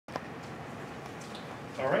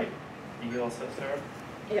All right, you all set, Sarah?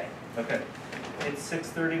 Yeah. Okay, it's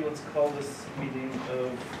 6:30, let's call this meeting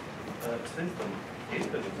of, today's the 8th,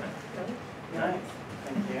 isn't it? Nice,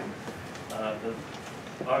 thank you.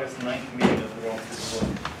 The August 9th meeting of the Rome School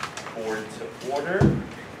Board to order.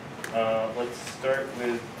 Let's start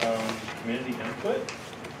with community input.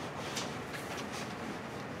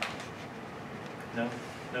 No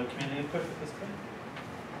community input at this point?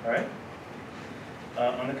 All right.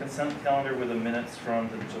 On the consent calendar were the minutes from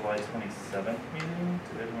the July 27th meeting.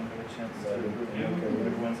 Did everyone have a chance to review?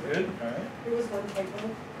 Everyone's good? All right. There was one typo,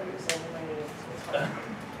 but it was only my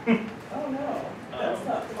name. Oh no, that's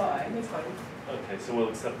not fine, it's fine. Okay, so we'll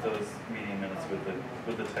accept those meeting minutes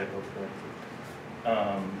with the typo corrected.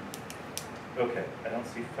 Okay, I don't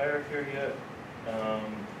see Fire here yet.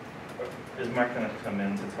 Is Mark going to come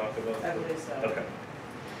in to talk about? I believe so. Okay.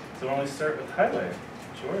 So why don't we start with Highway?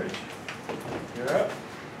 George, you're up.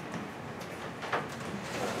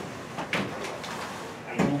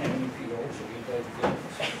 I don't have any POs, so you guys do.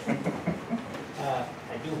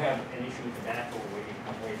 I do have an issue with the backhoe waiting.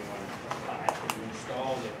 I'm waiting on a part to be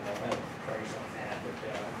installed, and I'll have a price on that. But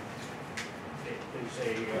there's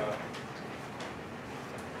a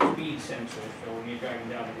speed sensor, so when you're driving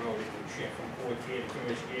down the road, it would shift from fourth gear to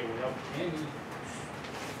first gear without any.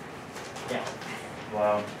 Yeah.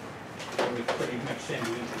 Wow. It would pretty much send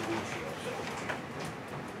you into the windshield, so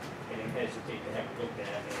I didn't hesitate to have a look at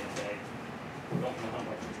it, and I don't know how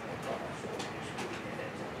much it's going to cost, so just give me a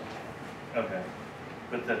heads up on that. Okay.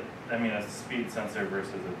 But that, I mean, a speed sensor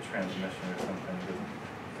versus a transmission or something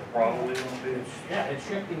probably won't be. Yeah, it's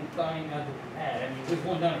shifting fine other than that. I mean, we're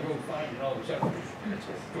going down the road fine, and all of a sudden, it's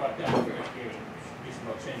just dropped down the first gear, and just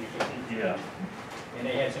about sending you. Yeah. And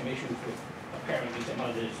they had some issues with, apparently some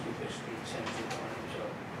others with the speed sensor on them, so.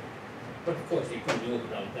 But of course, they couldn't do it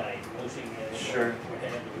without diagnosing it. Sure. What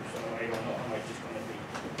have you, so I don't know how much it's gonna be.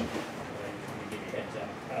 But I just want to give you a heads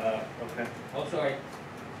up. Okay. Also,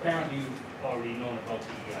 apparently you've already known about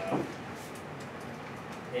the,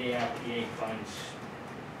 ARPA funds.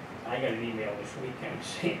 I got an email this weekend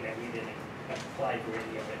saying that we didn't apply for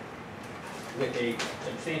any of it. With a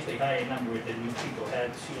substantially higher number than you people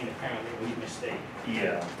had seen, apparently it was a mistake.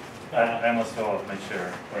 Yeah. I almost fell off my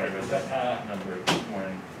chair when I read that number this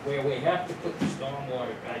morning. Where we have to put the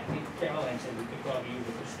stormwater, I think Caroline said we could probably use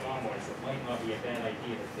it for stormwater, so it might not be a bad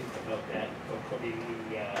idea to think about that for putting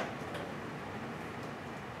the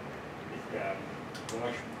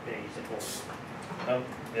wash bays at both. Oh,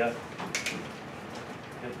 yeah.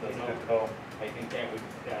 Yep, that's a good call. I think that would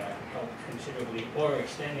help considerably, or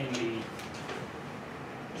extending the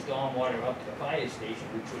stormwater up to the fire station,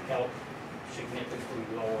 which would help significantly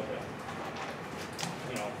lower the,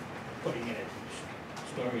 putting in a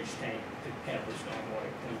storage tank to have the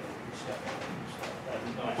stormwater cleaned and stuff.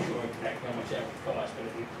 I'm not sure exactly how much that would cost, but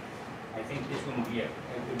I think this would be a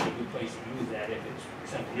good place to use that if it's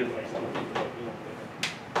something you guys want to think about doing with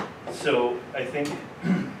it. So I think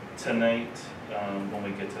tonight, when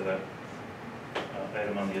we get to that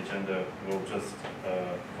item on the agenda, we'll just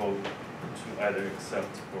vote to either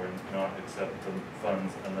accept or not accept the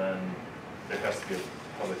funds, and then there has to be a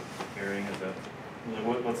public hearing. Is that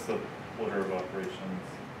what's the order of operations?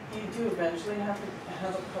 You do eventually have to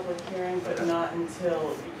have a public hearing, but not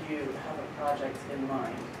until you have a project in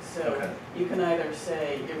mind. So you can either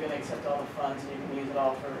say you're going to accept all the funds and you can use it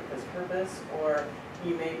all for this purpose, or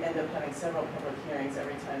you may end up having several public hearings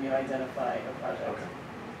every time you identify a project.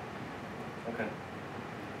 Okay.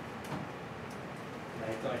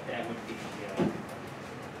 I thought that would be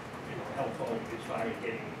helpful as far as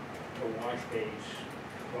getting the wash bays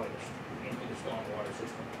into the stormwater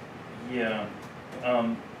system. Yeah.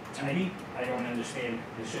 I don't understand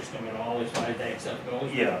the system at all as far as that stuff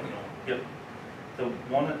goes. Yeah. Yep. The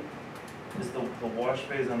one is the wash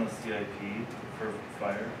bays on the CIP for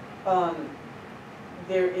fire.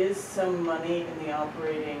 There is some money in the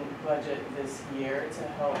operating budget this year to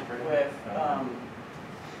help with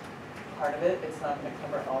part of it. It's not going to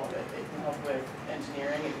cover all of it. It can help with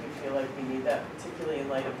engineering if we feel like we need that, particularly in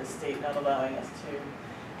light of the state not allowing us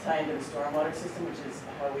to tie into the stormwater system, which is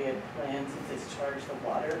how we had planned to discharge the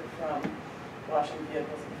water from washing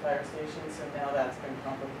vehicles at the fire station. So now that's been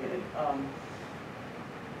complicated.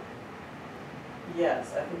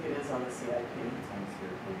 Yes, I think it is on the CIP.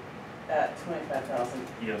 At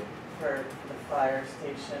 $25,000 for the fire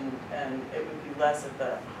station, and it would be less at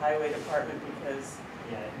the highway department because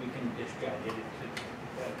we can discharge it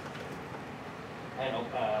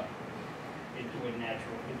into a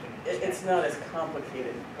natural. It's not as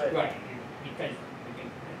complicated, but right, because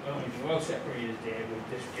as long as the well separator is there, we'll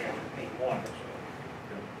discharge the clean water. So.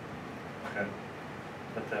 Okay,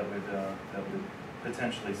 but that would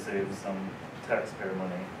potentially save some taxpayer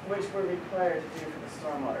money. Which we're required to do for the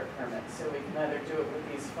stormwater permit, so we can either do it with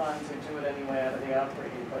these funds or do it anyway out of the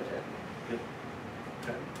operating budget.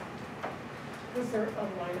 Okay. Was there a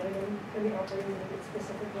line item in the operating budget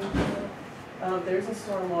specifically for that? There's a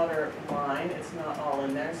stormwater line, it's not all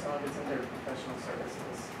in there, some of it's under professional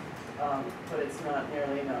services. But it's not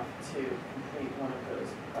nearly enough to complete one of those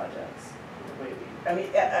projects the way we, I mean,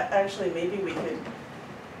 actually, maybe we could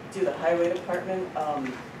do the highway department,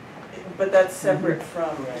 but that's separate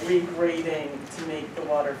from regrading to make the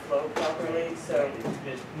water flow properly, so.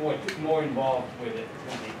 There's more involved with it,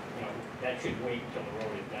 that should wait until the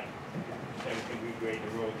road is done. So we can regrade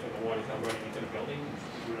the road so the water's not running into the building,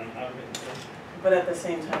 we run out of it and stuff. But at the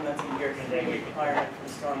same time, that's a year 3 requirement for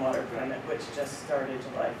the stormwater permit, which just started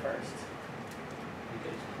July 1st.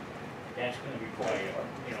 Because that's gonna require,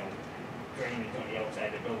 drainage on the outside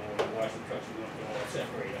of the building where the washing trucks are going to all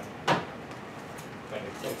separator. But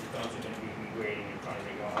of course, it's also gonna be regrading and trying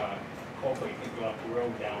to go, hopefully you can drop the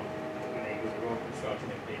road down when they do the road construction,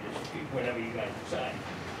 if they just, whatever you guys decide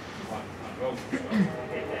on road construction,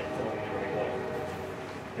 get that flowing the right way.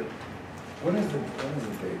 Yep. When is the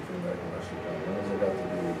date for the American Rescue Plan? When does it have to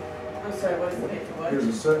be? I'm sorry, what is the date for what? There's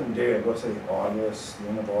a certain date, let's say August, the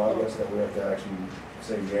end of August, that we have to actually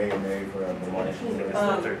say yay or nay for the money. I think it's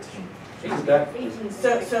the 13th. Is that?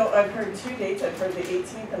 18th. So I've heard 2 dates, I've heard the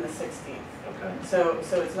 18th and the 16th. Okay. So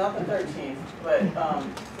it's not the 13th, but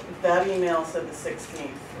that email said the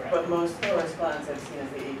 16th, but most correspondence I've seen is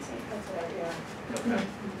the 18th. That's right, yeah. Okay.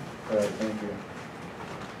 All right, thank you.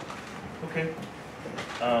 Okay.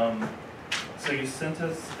 So you sent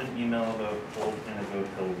us an email about Old Indigo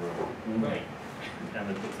Hill Road, Right.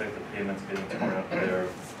 and it looks like the pavement's getting torn up there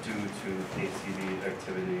due to ATV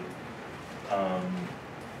activity.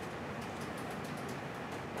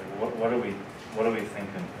 Like what are we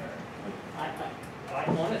thinking here? I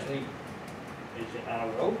honestly, is it our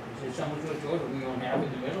road, is it someone's road, we don't have in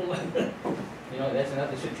the middle? That's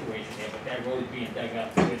another situation there, but that road is being dug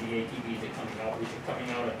up where the ATVs are coming out, which are coming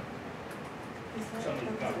out of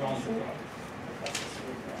something's got wrong with the property.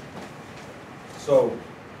 So,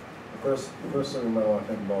 the first thing you might want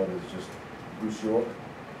to think about is just Bruce York.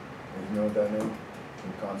 If you know what that means?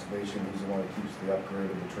 From Conservation, he's the one that keeps the upgrade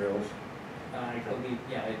of the trails. I believe,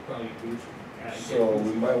 yeah, it's probably Bruce. So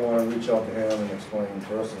we might want to reach out to him and explain,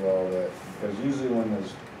 first of all, that, because usually when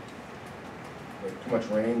there's like too much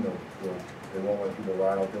rain, they won't let people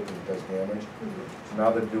ride out there because it does damage. So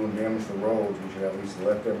now they're doing damage to roads, we should at least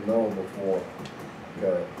let them know before.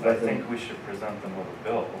 I think we should present them with a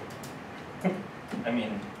bill. I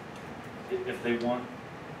mean, if they want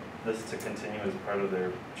this to continue as part of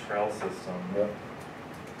their trail system, Yep.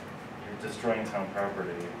 you're destroying town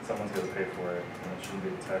property, someone's gonna pay for it, and it shouldn't be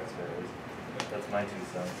the taxpayers. That's my 2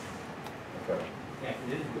 cents. Okay. Yeah,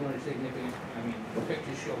 it is doing a significant, the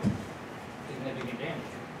pictures show significant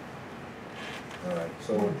damage. All right,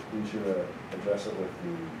 so we should address it with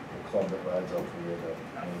the club that rides up here that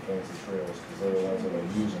maintains the trails, because they're the ones that are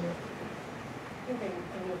using it. I think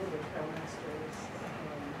I know the town masters,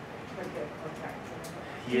 try to get contact.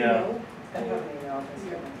 Yeah. I have an email, just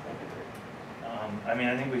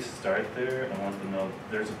I think we start there and let them know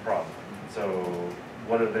there's a problem. So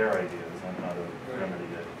what are their ideas on how to remedy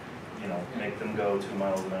it? Make them go 2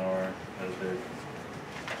 miles an hour as they're,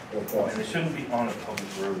 and they shouldn't be on a public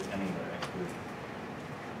road anyway with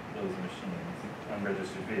those machines,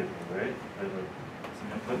 unregistered vehicle, right?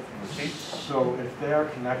 Some input from the chief? So if they are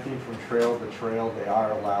connecting from trail to trail, they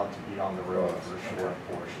are allowed to be on the road for short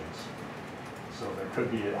portions. So there could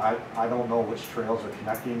be, I don't know which trails are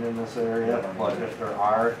connecting in this area, but if there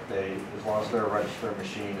are, as long as they're a registered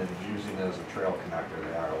machine and using it as a trail connector,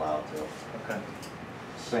 they are allowed to. Okay.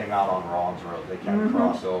 Same out on Rollins Road, they can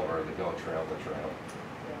cross over to go trail to trail.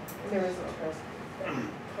 There is a trail that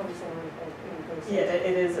comes on and goes. Yeah,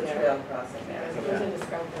 it is a trail crossing Yeah, there. it goes into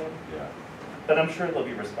Scout Road. Yeah. But I'm sure they'll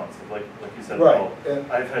be responsive, like you said, Right, Paul.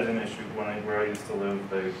 and- I've had an issue where I used to live,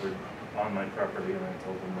 they were on my property and I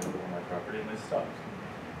told them they were on my property and they stopped.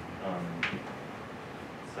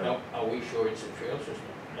 So. Now, are we sure it's a trail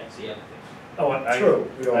system? That's the other thing. Oh, True,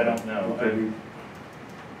 we I don't know.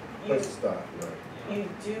 Let's stop, right. You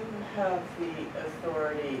do have the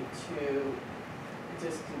authority to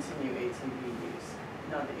discontinue ATV use.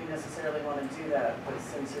 Not that you necessarily want to do that, but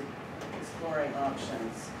since you're exploring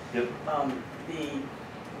options. Yep.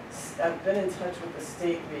 I've been in touch with the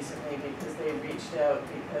state recently because they reached out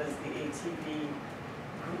because the ATV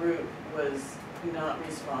group was not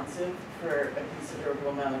responsive for a considerable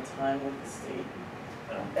amount of time with the state.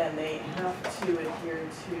 And they have to adhere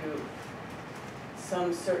to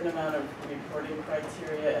some certain amount of reporting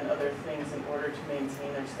criteria and other things in order to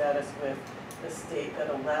maintain their status with the state that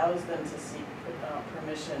allows them to seek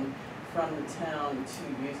permission from the town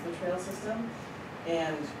to use the trail system.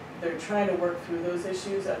 And they're trying to work through those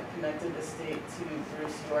issues. I've connected the state to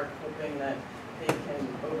Bruce York, hoping that they can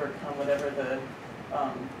overcome whatever the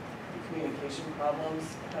communication problems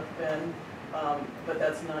have been, but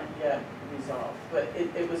that's not yet resolved. But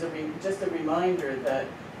it was just a reminder that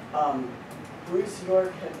Bruce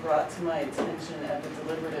York had brought to my attention at the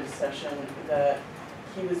deliberative session that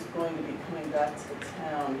he was going to be coming back to the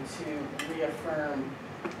town to reaffirm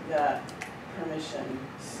that permission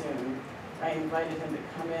soon. I invited him to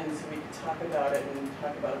come in so we could talk about it and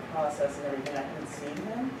talk about the process and everything. I hadn't seen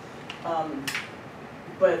him.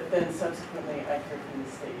 But then subsequently I heard from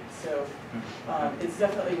the state. So it's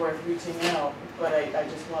definitely worth reaching out, but I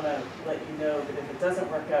just want to let you know that if it doesn't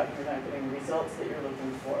work out, you're not getting the results that you're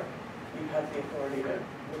looking for. You have the authority to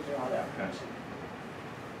withdraw that permission.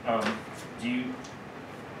 Do you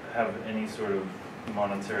have any sort of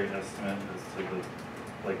monetary estimate as to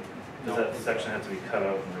the, like, does that section have to be cut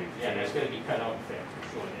out and refixed? Yeah, it's gonna be cut out fast, for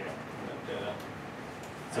sure, there. But,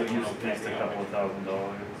 So I don't know just next exactly a how couple much. of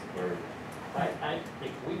 $1,000 or?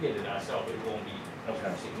 If we did it ourselves, it won't be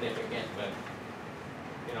Okay. significant, but,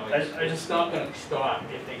 you know, I it's just- not gonna stop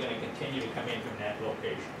if they're gonna continue to come in from that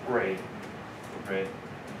location. Right, right.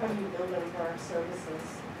 How do you bill them for our services?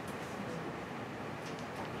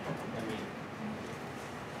 I mean,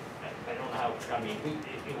 I don't know how, I mean,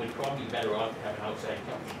 it would probably be better off to have an outside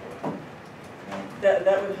company do it. Yeah.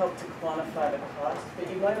 That would help to quantify the cost, but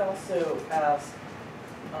you might also ask,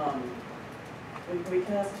 we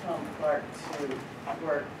can ask Tom Clark to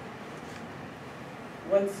work.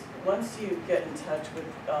 Once you get in touch with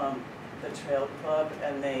the Trail Club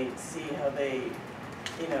and they see how they,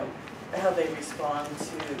 how they respond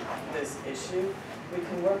to this issue, we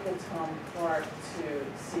can work with Tom Clark to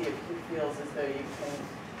see if he feels as though you can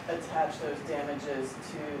attach those damages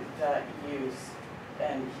to that use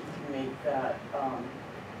and he can make that,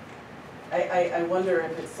 I wonder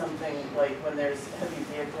if it's something like when there's heavy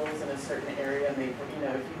vehicles in a certain area and they, if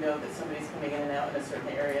you know that somebody's coming in and out in a certain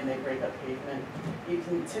area and they break up pavement, you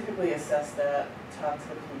can typically assess that, talk to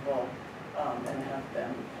the people, and have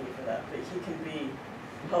them pay for that. But he can be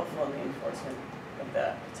helpful in the enforcement of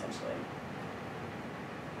that potentially.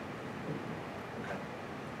 Okay.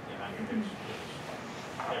 Yeah, I mean, it's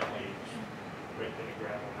definitely right to the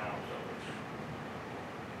gravel now, so it's.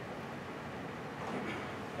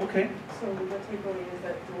 Okay. So the takeaway is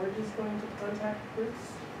that George is going to contact Bruce,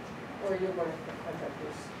 or you're going to contact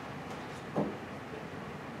Bruce?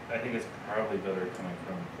 I think it's probably better coming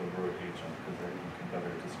from the road agent because you can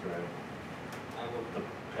better describe I will the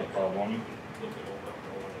problem. You can look it over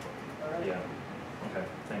or whatever. All right? Yeah, okay,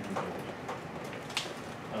 thank you, George.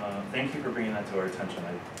 Thank you for bringing that to our attention.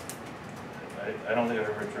 I don't think I've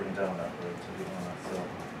ever driven down that road, to be honest, so.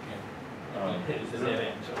 It's the dead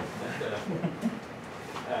end, so,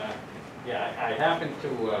 yeah, I happened to,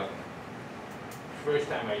 first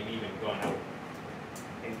time I'd even gone out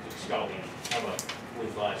into scouting,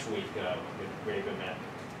 was last week, with Graver Met,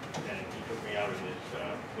 and he took me out in his,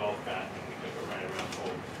 golf cart, and we took a ride around the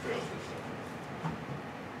whole trail system.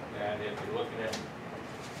 And if you're looking at,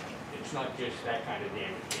 it's not just that kind of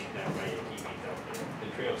damage being done by ATVs out there, the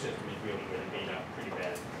trail system is really made up pretty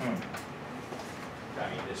bad. I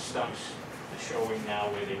mean, the stumps, the showing now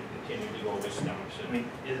where they continue to go over stumps I and. mean,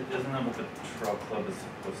 isn't that what the trail club is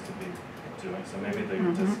supposed to be doing? So maybe they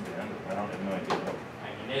disbanded, I don't have no idea. I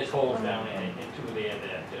mean, there's holes down in two there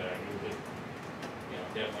that, you could,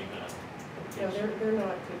 definitely gonna. Yeah, they're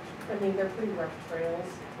not good, I mean, they're pretty rough trails,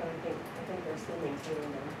 but I think they're still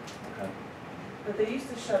maintaining them. Okay. But they used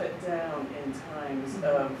to shut it down in times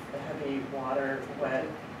of heavy water, wet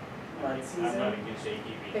mud I'm not season. against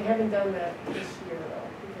ATV. They haven't done that this year though,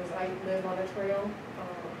 because I live on a trail,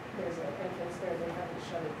 there's an entrance there, they haven't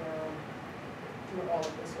shut it down through all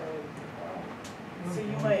of this road. So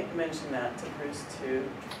you might mention that to Bruce too,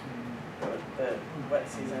 the wet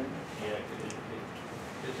season. Yeah, 'cause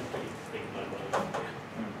it's a pretty big mud hole.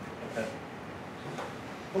 Okay.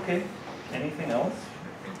 Okay, anything else?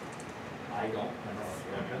 I don't know if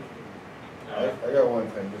you have it. I got one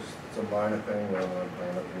thing, just it's a minor thing, I'm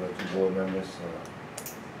bringing up to the two board members.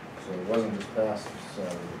 So it wasn't just past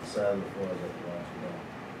Saturday, but Saturday before I was at the last one.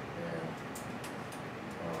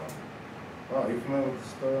 And, are you familiar with the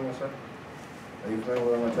story I'm gonna say? Are you familiar with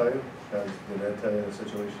what I'm gonna tell you? Did Ed tell you the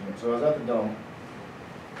situation? So I was at the dump,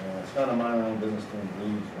 and it's kind of my own business to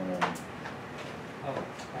leave when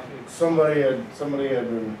somebody had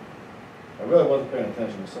been, I really wasn't paying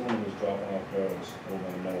attention, but someone was dropping off barrels over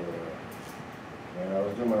in the middle of there. And I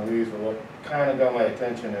was doing my leaves, but what kinda got my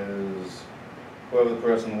attention is whoever the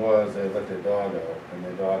person was, they let their dog out, and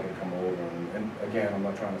their dog had come over, and again, I'm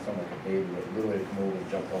not trying to sound like a baby, but literally come over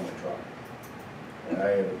and jumped on my truck. And I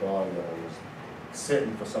had a dog that was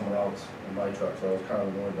sitting for someone else in my truck, so I was kind of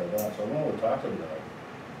annoyed by that, so I went over to talk to the guy.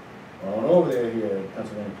 When I went over there, he had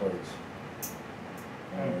Pennsylvania plates.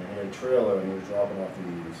 And he had a trailer, and he was dropping off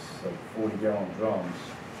these like 40-gallon drums.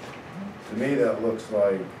 To me, that looks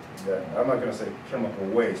like that, I'm not gonna say chemical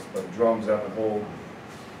waste, but drums that would hold,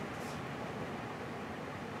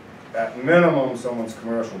 at minimum, someone's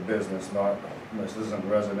commercial business, not, this isn't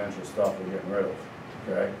residential stuff we're getting rid of,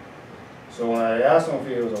 okay? So when I asked him if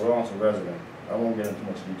he was a Rollinsford resident, I won't get into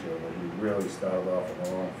much detail, but he really started off on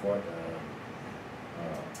the wrong foot,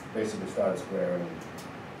 basically started swearing and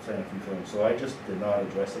saying a few things. So I just did not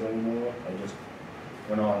address it anymore. I just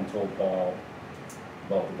went on and told Paul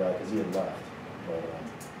about the guy, because he had left. But,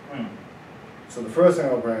 so the first thing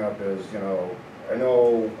I'll bring up is, you know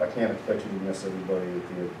I can't expect you to miss everybody.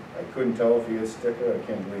 I couldn't tell if he had a sticker. I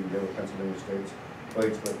can't believe he did with Pennsylvania State's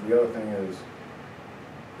plates. But the other thing is,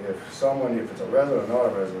 if it's a resident or not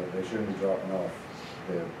a resident, they shouldn't be dropping off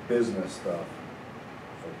their business stuff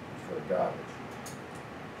for garbage.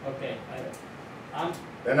 Okay, I'm,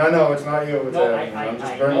 And I know it's not you, it's no, I'm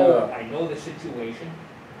just bringing it up. I know the situation.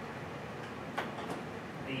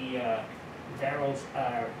 The barrels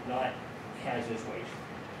are not hazardous waste.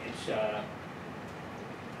 It's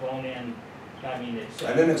blown in, I mean, it's.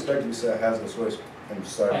 I didn't expect you to say hazardous waste, I'm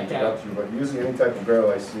sorry to interrupt you, but usually any type of barrel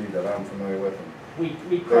I see that I'm familiar with, We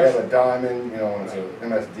they crush, have a diamond, and it's a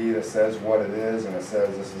MSD that says what it is, and it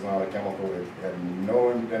says this is not a chemical. It had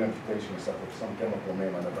no identification except for some chemical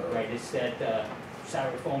name I never heard. right, it's that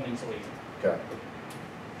styrofoam insulation. Okay.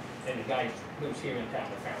 And the guy lives here in town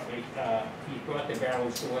apparently. He brought the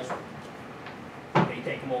barrels to us. They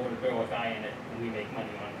take them over to Berwick Iron and we make money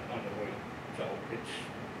on the way. So it's,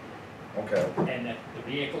 Okay. and the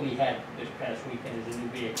vehicle he had this past weekend is a new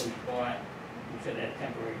vehicle he bought. He said that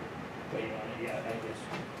temporary plate on it, yeah, I guess.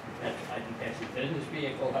 I think that's his business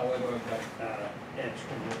vehicle, however, but Ed's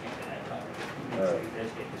been looking at that. He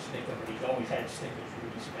does get the sticker, but he's always had stickers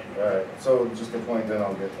for his spending. Alright, so just the point then,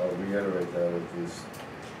 I'll reiterate that,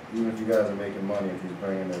 even if you guys are making money, if he's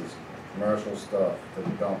bringing his commercial stuff to the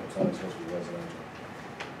dump, it's only supposed to be residential.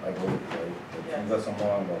 I believe, right? Yes. Unless I'm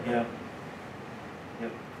wrong about that. Yeah.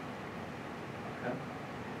 Yep. Okay.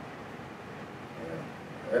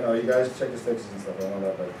 Yeah. I know, you guys check the stickers and stuff, I know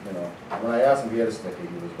that, but, when I asked him if he had a sticker, he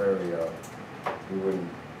was very, he wouldn't,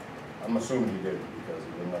 I'm assuming he didn't, because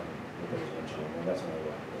he didn't look at his windshield, and that's another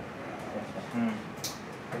one.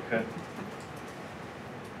 Okay.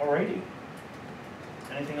 Alrighty.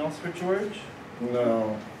 Anything else for George?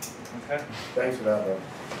 No, Okay. thanks for that, though.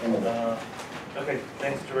 Anyway. Okay,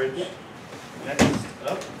 thanks, George. Next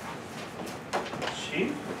up,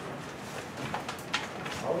 Chief.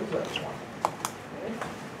 Always that one.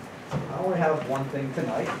 I only have one thing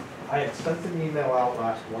tonight. I had sent an email out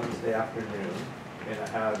last Wednesday afternoon, and it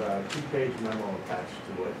had a 2-page memo attached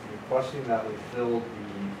to it, requesting that we fill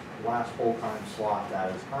the last full-time slot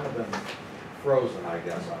that has kind of been frozen, I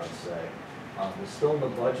guess I would say. It's still in the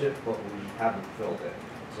budget, but we haven't filled it.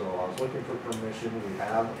 So I was looking for permission. We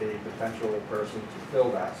have a potential person to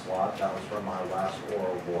fill that slot. That was from our last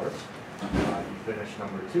oral boards. He finished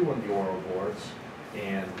number 2 in the oral boards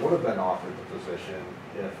and would have been offered the position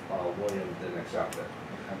if William didn't accept it.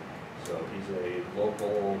 So he's a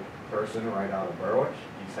local person right out of Berwick.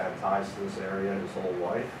 He's had ties to this area his whole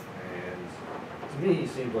life, and to me, he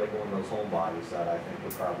seems like one of those homebodies that I think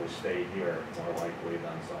would probably stay here more likely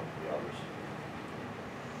than some of the others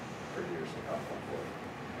for years to come, hopefully.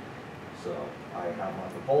 So I have my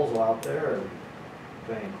proposal out there.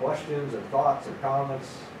 Any questions or thoughts or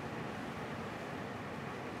comments?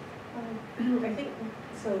 I think,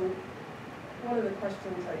 so, one of the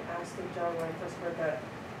questions I asked of John when I first heard that,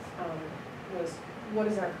 was, what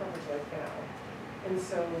is our coverage like now? And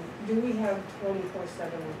so, do we have 24/7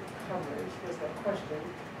 coverage, was the question,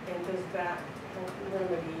 and does that help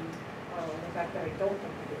remedy, the fact that I don't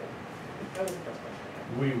think we do? That was the first question.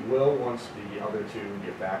 We will, once the other 2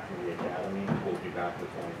 get back from the academy, we'll be back to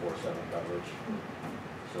 24/7 coverage.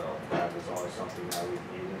 So that is always something that we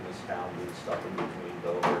need in this town, being stuck in between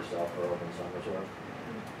Dover, Southborough, and Somersworth.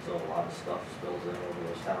 So a lot of stuff spills in over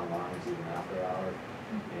those town lines even after hours.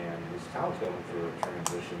 And this town's going through a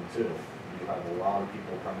transition too. You have a lot of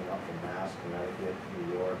people coming up from Mass, Connecticut,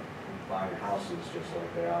 New York, buying houses just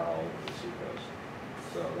like they are all over the seacoast.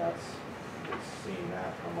 So it's seeing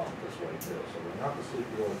that come up this way too. So we're not the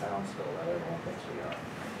sleepy little town still that everyone thinks we are.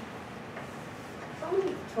 How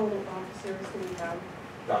many total officers do we have?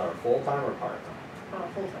 Got our full-time or part-time?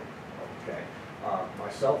 Full-time. Okay.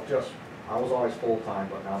 Myself I was always full-time,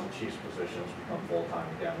 but now the chief's position's become full-time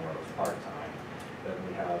again, where it was part-time. Then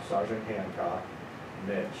we have Sergeant Hancock,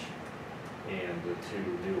 Mitch, and the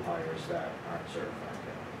 2 new hires that aren't certified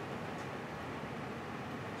yet.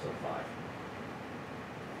 So 5.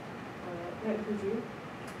 And who's you?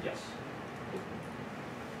 Yes.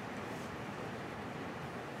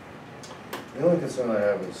 The only concern I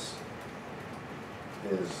have is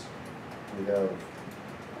we have 2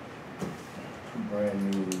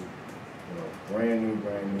 brand new,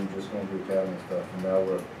 just going through academy stuff, and now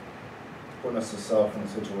we're putting ourselves in a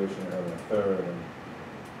situation of having a 3rd,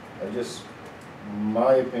 and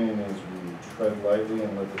my opinion is we tread lightly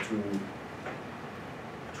and let the 2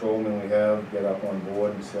 patrolmen we have get up on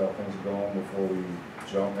board and see how things are going before we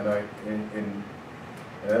jump, and I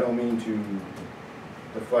don't mean to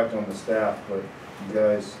deflect on the staff, but you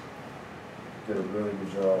guys did a really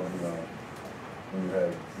good job, when you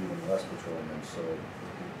had even less patrolmen, so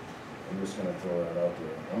I'm just gonna throw that out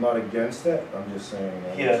there. I'm not against it, I'm just saying,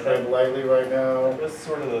 Yeah, tread lightly right now. That was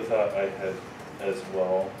sort of the thought I had as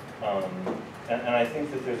well. And I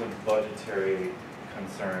think that there's a budgetary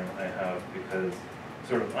concern I have because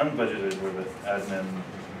sort of unbudgeted were the admin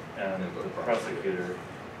and the prosecutor,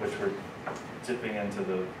 which were dipping into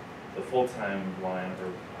the full-time line,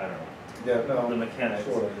 or I don't know, Yeah, no. the mechanics.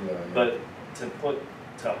 Sort of, yeah. But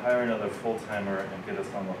to hire another full-timer and get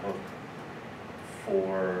us on the hook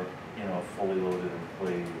for, a fully loaded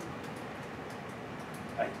employee,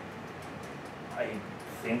 I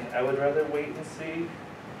think I would rather wait and see.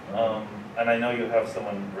 And I know you have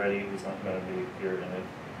someone ready who's not gonna be here in a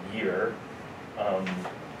year.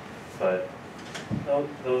 But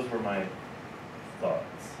those were my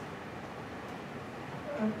thoughts.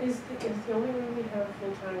 Is the only way we have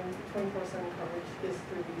full-time 24/7 coverage is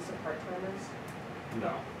through the use of part-timers?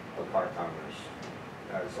 No, the part-timers,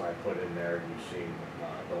 as I put in there, you've seen,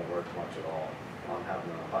 don't work much at all. I'm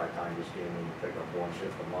having a hard time just getting them to pick up 1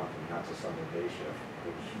 shift a month, and that's a Sunday day shift,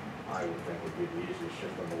 which I would think would be the easiest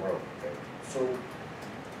shift in the world. Okay. So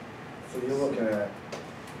you're looking at,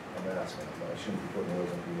 I'm asking, I shouldn't be putting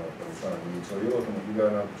words in your mouth, but I'm trying to read. So you're looking, if you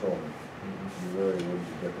got another patrolman, you really wouldn't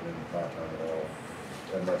be dipping in the part-time at all,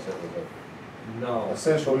 unless it was No,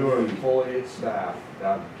 Essentially, we were fully staffed.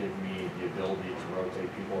 That would give me the ability to rotate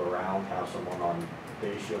people around, have someone on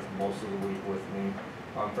day shift most of the week with me.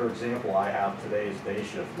 For example, I have today's day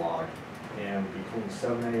shift log, and between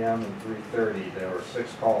 7 a.m. and 3:30, there were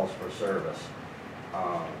 6 calls for service.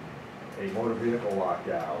 A motor vehicle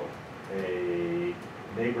lockout, a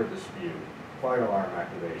neighbor dispute, fire alarm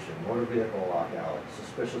activation, motor vehicle lockout,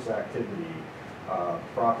 suspicious activity,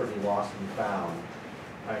 property lost and found.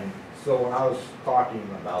 So when I was talking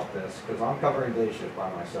about this, because I'm covering day shift by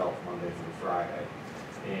myself Monday through Friday,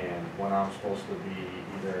 and when I'm supposed to be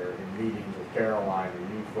either in meetings with Caroline or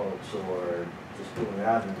you folks or just doing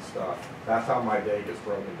admin stuff, that's how my day gets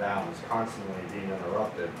broken down, is constantly being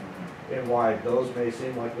interrupted. And why those may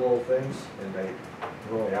seem like little things, and they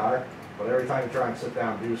really are, but every time you try and sit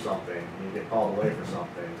down and do something, and you get called away for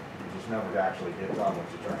something, you just never actually get done what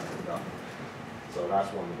you're trying to get done. So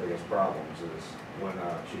that's one of the biggest problems is when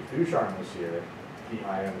Chief Ducharme was here,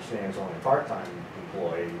 I understand he's only a part-time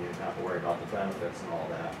employee, you didn't have to worry about the benefits and all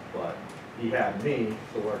that, but he had me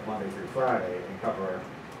to work Monday through Friday and cover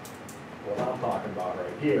what I'm talking about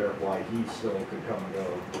right here, why he still could come and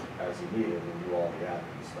go as he needed and do all the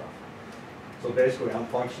admin stuff. So basically, I'm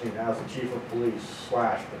functioning as the chief of police /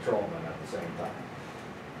 patrolman at the same time.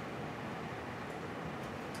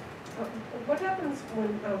 What happens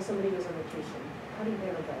when somebody goes on vacation? How do you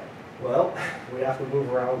handle that? Well, we have to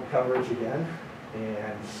move around coverage again,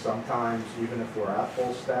 and sometimes, even if we're at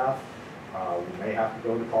full staff, we may have to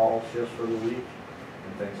go to call shifts for the week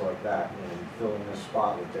and things like that, and filling this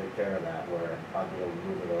spot would take care of that, where I'd be able to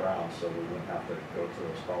move it around so we wouldn't have to go to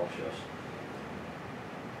those call shifts.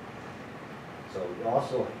 So you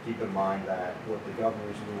also keep in mind that with the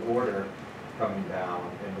governor's new order coming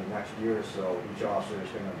down in the next year or so, each officer is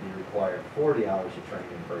going to be required 40 hours of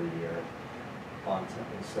training per year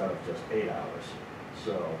instead of just 8 hours.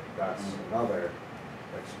 So that's another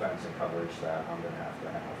expense and coverage that I'm going to have to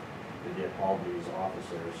get all these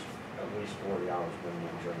officers at least 40 hours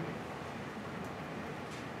minimum training.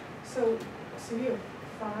 So you have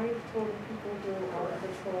 5 total people doing all the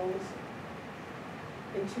patrols,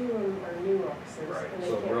 and 2 of them are new officers. Right, And they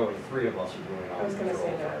so can't- really 3 of us are doing all I was the gonna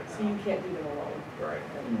patrols say right that, so you now. can't do them alone. Right.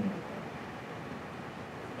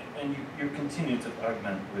 And you continue to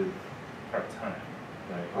augment with part-time.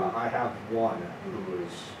 I have one who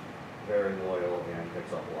is very loyal and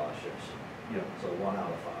picks up a lot of shifts. Yeah. So 1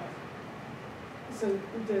 out of 5. So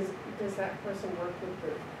does that person work with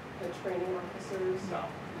the training officers? No,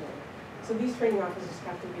 No. So these training officers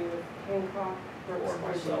have to be with Hancock, Brooks, or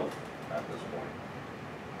myself at this point.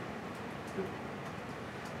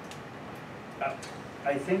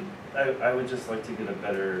 I think I would just like to get a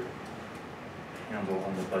better handle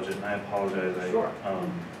on the budget, and I apologize, Sure.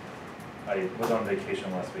 I was on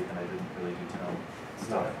vacation last week and I didn't really do town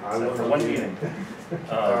stuff, I except for wasn't one either.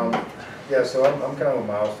 meeting. Yeah, so I'm kind of a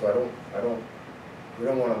mouse, so we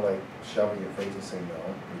don't wanna like shove it in your face and say no,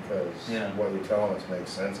 because Yeah. what you're telling us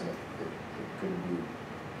makes sense and it could be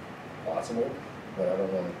possible, but I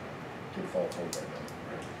don't wanna give false hope right now.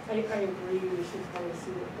 I agree, we should probably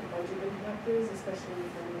see what the budget impact is, especially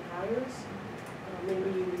for new hires.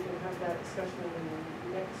 Maybe we can have that discussion in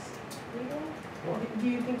the next meeting. Sure. Do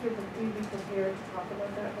you think you'd be prepared to talk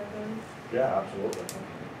about that by then? Yeah, absolutely.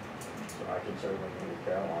 So I can certainly meet with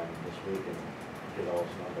Caroline this week and get all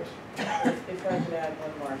those numbers. If I could add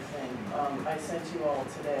one more thing, I sent you all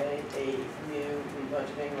today a new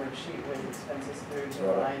rebudgeting worksheet with expenses through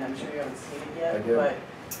July, and I'm sure you haven't seen it I yet, did. but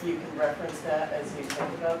you can reference that as you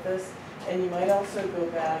think about this. And you might also go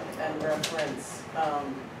back and reference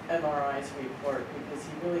MRI's report, because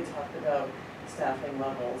he really talked about staffing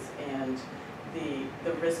levels and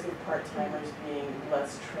the risk of part-timers being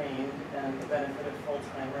less trained and the benefit of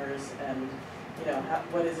full-timers, and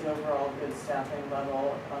what is an overall good staffing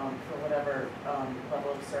level for whatever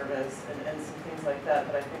level of service, and some things like that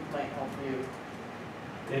I think might help you.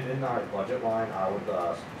 In our budget line, I would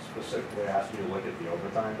specifically ask you to look at the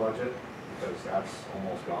overtime budget, because that's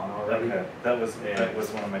almost gone already. Okay, that was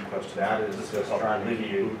one of my questions. That is This just will help trying to keep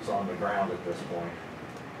alleviate. boots on the ground at this point,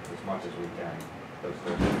 as much as we can, because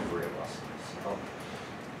there's only 3 of us. So,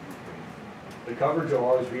 the coverage will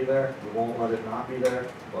always be there, we won't let it not be there,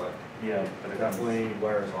 but Yeah, but it it definitely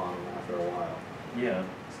wears on them after a while. Yeah,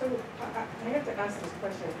 So I have to ask this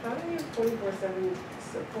question, how do you have 24/7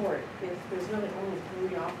 support if there's really only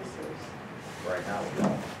 3 officers? Right now, we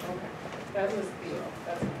don't. Okay, that was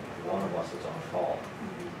that's. One of us is on call,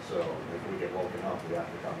 so if we get woken up, we have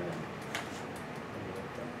to come in.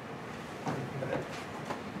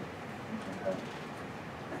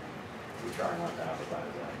 We try not to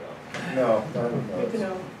advertise that though. No, Good to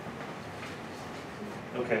know.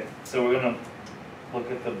 okay, so we're gonna look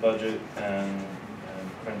at the budget and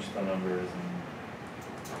crunch the numbers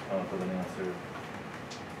and come up with an answer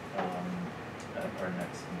at our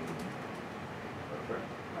next meeting. Perfect.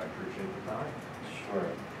 I appreciate the time. Sure.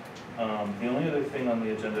 The only other thing on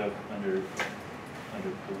the agenda under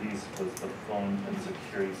police was the phone and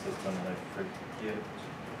security system, and I forget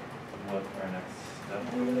what our next step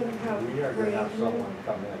We're was. gonna have. We are gonna have Ray- someone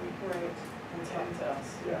come in, Right. And talk to us.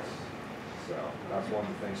 yes. So that's one of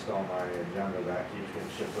the things still on my agenda that keeps getting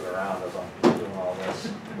shifted around as I'm doing all this.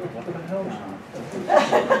 What the hell, John?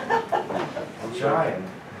 I'm trying.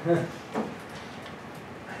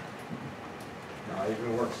 No, I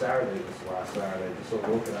even worked Saturday this last Saturday, just so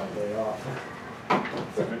we can have a day off.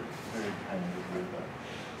 Very kind of you,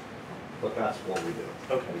 But that's what we do.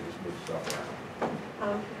 Okay. We just move stuff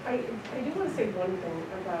around. I do want to say one thing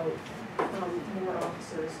about more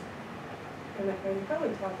officers. And I'm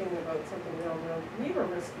probably talking about something we all know. We have a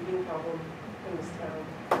real speeding problem in this town.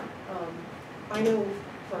 I know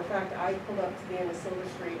for a fact, I pulled up to the end of Silver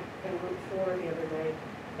Street and Route 4 the other day,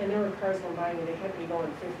 and there were cars going by me, they had me going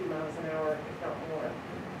 50 miles an hour, if not more.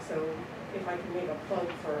 So if I can make a plug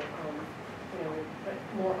for,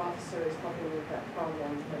 more officers helping with that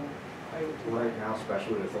problem, then I would do that. Right now,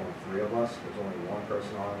 especially with only 3 of us, there's only one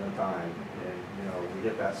person on at a time, and, we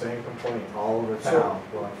get that same complaint all over So- town,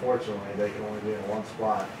 but unfortunately, they can only be in one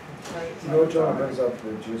spot. Right. You know, John brings up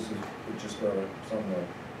the just something that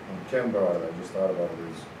Kim brought it, I just thought about it,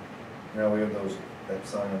 is, we have that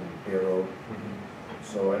sign on Bear Road.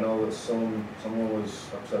 So I know that someone was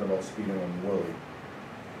upset about speeding on Willie.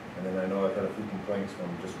 And then I know I've had a few complaints from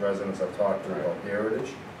just residents I've talked to about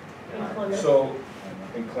Heritage. And Clement. So,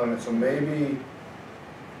 in Clement, so maybe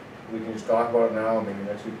we can just talk about it now, and maybe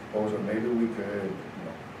next week propose it, maybe we could,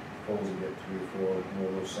 propose to get 3 or 4 more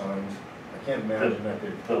of those signs. I can't imagine that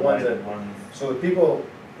The ones that, lighted ones. so the people,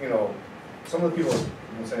 some of the people,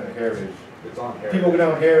 I'm saying the Heritage, It's on here. people go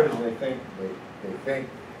down Heritage and they think,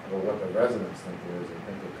 well, what the residents think it is, they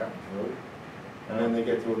think they're cutting through. And then they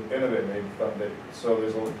get to a bit of it, and they thought that, so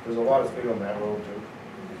there's a lot of speed on that road too.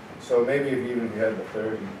 So maybe even if you had the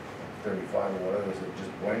 30, 35 or whatever, so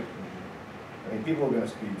just blank. I mean, people are gonna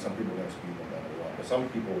speed, some people are gonna speed no matter what, but some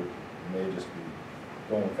people may just be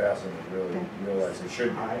going faster than they really realize they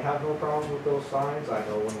should be. I have no problem with those signs. I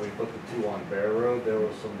know when we put the 2 on Bear Road, there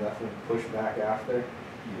was some definite pushback after.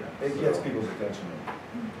 It gets people's attention.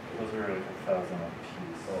 those are like 1,000 a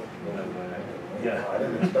piece. Oh, Yeah. I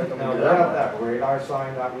didn't expect them to Now, be we have that that radar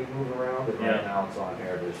sign that we move around, and right Yeah. now it's on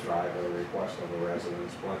Heritage Drive at a request of the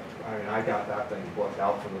residents, but, I mean, I got that thing booked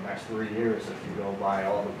out for the next 3 years if you go by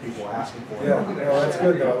all the people asking for it. Yeah, no, that's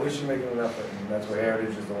good though, we should make it an effort, and that's where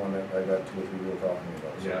Heritage is the one that I got 2 or 3 people talking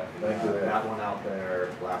about. So, Yeah, thank you. that one out there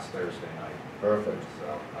last Thursday night, Perfect. so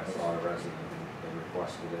I saw a resident, and they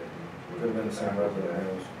requested it. and we Could have been the same resident, there.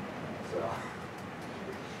 who knows? So,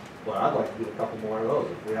 but I'd like to get a couple more of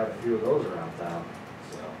those, if we have a few of those around town,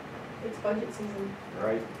 so, It's budget season,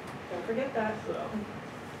 right? don't forget that. So,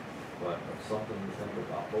 but it's something to think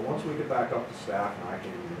about. But once we get back up to staff and I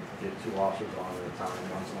can get 2 officers on at a time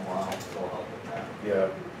once in a while, it'll help with that.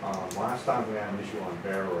 Yeah, Last time we had an issue on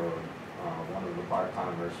Bear Road, one of the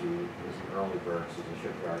part-timers who was an early bird, who's a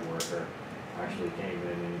shipyard worker, actually came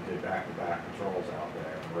in and he did back-to-back patrols out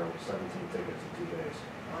there and wrote 17 tickets in 2 days.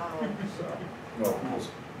 Wow. So, no,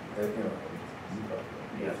 just, you know,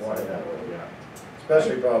 Yeah, fly that way. yeah,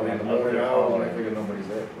 Especially probably in the And morning other hours when I holiday. figure nobody's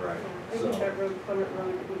there. right. I So, think that road, Clement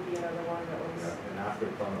Road would be another one that yeah, was, and after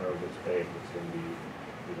Plymouth Road gets paved, it's gonna be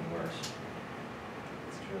even worse.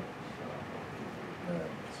 It's true. So, Yeah.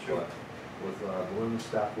 It's true. but with the limited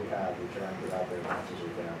staff we have, we try and get out there as much as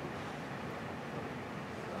we can.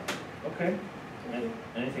 Okay.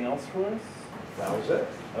 Anything else for us? That was it.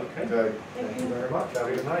 Okay. Okay, Thank you very much. Have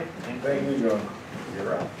a good night. thank you, John.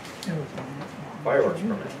 You're up. Fireworks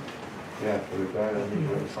permit. Yeah, for the guy that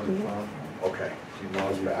needs to front farm. Okay. Do you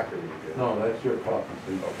want us back or we good? No, that's your copy,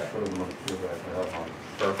 so you Okay. put them on your back, I have on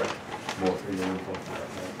Perfect. more for your info.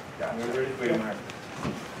 Gotcha. We're ready for you, Mark.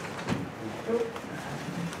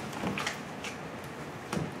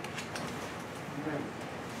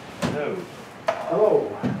 Hello.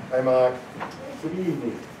 Hello, Hi, Mark. good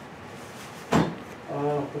evening.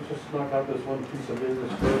 Let's just knock out this one piece of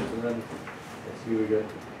business first, and then let's see, we got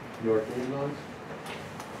York ambulance.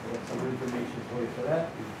 Got some information for you for that,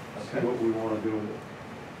 and see Okay. what we wanna do with it.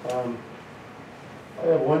 I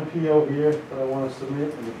have one PO here that I wanna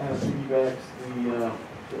submit, and it kinda piggybacks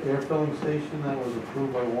the air filling station that was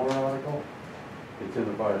approved by warrant article. It's in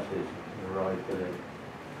the fire station, it arrived today.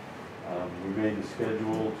 We made the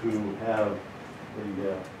schedule to have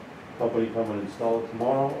the company come and install it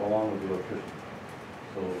tomorrow, along with the electrician.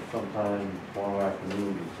 So sometime tomorrow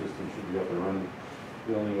afternoon, the system should be up and running.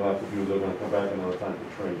 The only thing you'll have to do is they're gonna come back another time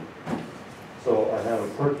for training. So I have a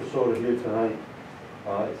purchase order here tonight.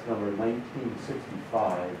 It's number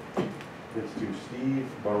 1965. It's to Steve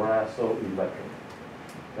Barasso Electric.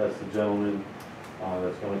 That's the gentleman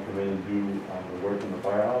that's gonna come in and do the work in the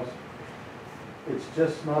firehouse. It's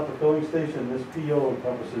just not the filling station. This PO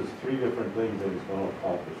encompasses 3 different things that he's gonna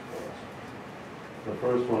accomplish for us. The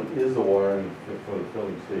first one is the wiring for the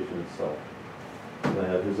filling station itself. And I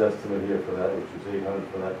have his estimate here for that, which is $800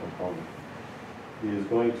 for that component. He is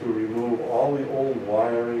going to remove all the old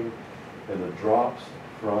wiring and the drops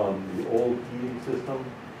from the old heating system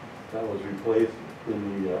that was replaced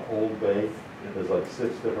in the old bay. There's like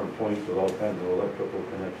 6 different points with all kinds of electrical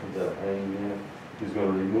connections that are hanging there. He's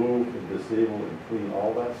gonna remove and disable and clean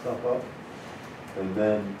all that stuff up. And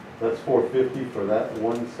then, that's $450 for that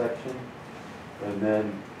one section. And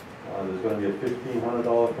then, there's gonna be a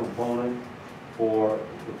 $1,500 component for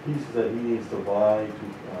the pieces that he needs to buy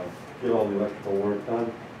to get all the electrical work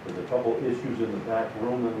done. There's a couple issues in the back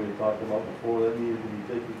room that we had talked about before that needed to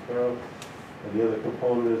be taken care of. And the other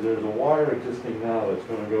component is there's a wire existing now that's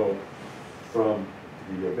gonna go from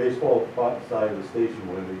the baseball side of the station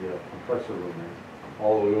where the compressor room is,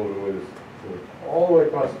 all the way over where this, all the way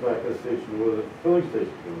across the back of the station where the filling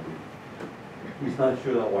station's gonna be. He's not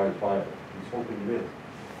sure that wire's viable. He's hoping it is.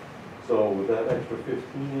 So with that extra 15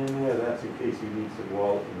 in there, that's in case he needs to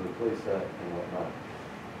go out and replace that and whatnot.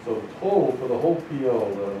 So the total for the whole PO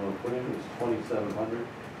that I'm gonna put in is $2,700,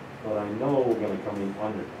 but I know we're gonna come in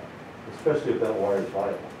under that, especially if that wire is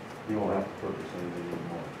viable. You won't have to purchase anything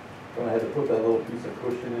anymore. But I had to put that little piece of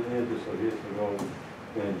cushion in there just so he has to go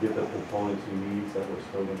and get the components he needs that we're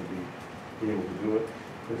still gonna be able to do it.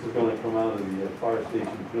 This is gonna come out of the fire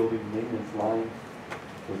station building maintenance line,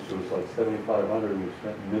 which was like $7,500. We've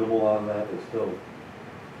spent minimal on that. There's still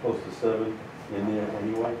close to $7 in there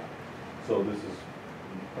anyway. So this is,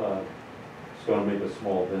 it's gonna make a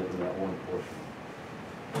small dent in that one portion.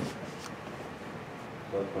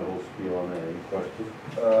 So that's my whole spiel on that. Any questions?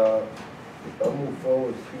 I'll move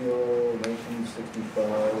forward, PO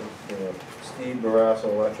 1965, Steve Barasso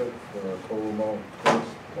Electric, for a total amount of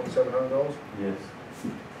 $2,700. Yes.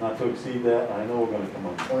 Not to exceed that. I know we're gonna come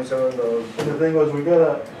up. $2,700. And the thing was, we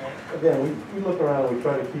gotta, again, we look around, we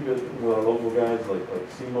try to keep it with our local guys, like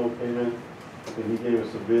SEMO came in, and he gave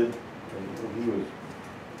us a bid, and he was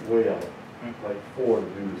way out, like 4 to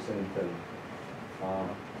do the same thing.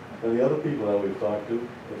 And the other people that we've talked to,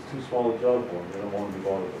 it's too small a job for them, they don't want to be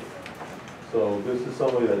bothered with it. So this is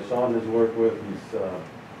somebody that Sean has worked with, he's,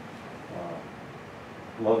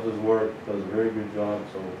 loves his work, does a very good job,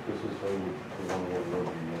 so this is who we want to work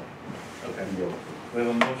with Okay. the, We have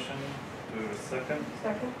a motion, do we have a second?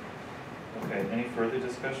 Second? Okay, any further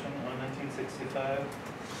discussion on 1965?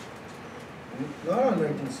 Not on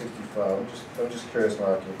 1965, I'm just curious,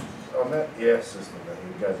 Mark, on that air system that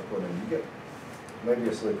you guys are putting in, you get, maybe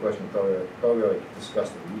a silly question, probably like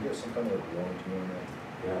discussed it, you get some kind of like warranty on that?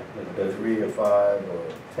 Yeah, Like 3 or 5 or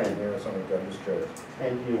 10 years or something like that, I'm just curious.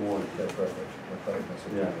 10-year warranty. Okay, perfect. I thought that's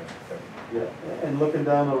what you Yeah. meant. Okay. Yeah, and looking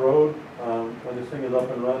down the road, when this thing is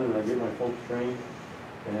up and running, I get my folks trained,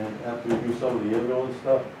 and after we do some of the ambulance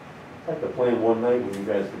stuff, I'd like to plan one night when you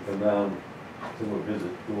guys can come down to a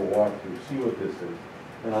visit, do a walkthrough, see what this is.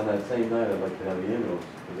 And on that same night, I'd like to have the ambulance,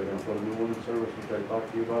 because they're gonna put a new one in service, which I talked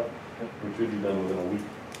to you about, which should be done within a week.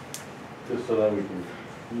 Just so that we can,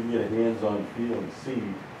 you can get a hands-on feel and see,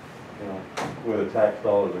 you know, where the tax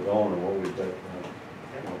dollars are going and what we've got,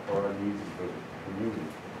 you know, for our needs and for the community.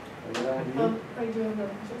 Any idea? I do have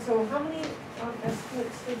another question. So how many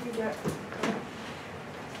estimates did you get?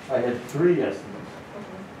 I had 3 estimates.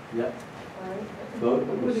 Okay, Yeah. all right. The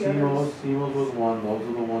Who were the others? CMOS was one, those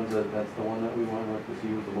are the ones that's the one that we went with, because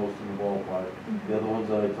he was the most in the ballpark. The other ones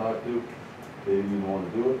that I talked to, they didn't even want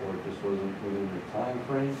to do it, or it just wasn't within their time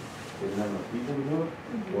frame. They didn't have enough people to do it,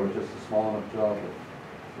 or just a small enough job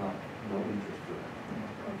that no interest to it.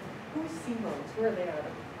 Who's Seamo's? Where are they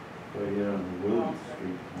at? Right here on Williams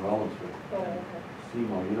Street, Rollins Street. Oh, okay.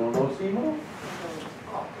 SEMO, you don't know SEMO? Okay.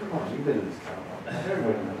 Oh, come on, you've been in this town.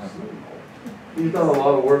 Everybody knows SEMO. He's done a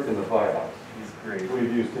lot of work in the firehouse. He's great.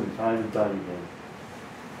 We've used him time and time again.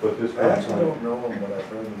 But this I actually one, don't know him, but I've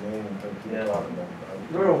heard the name and heard people Yeah. talking about him.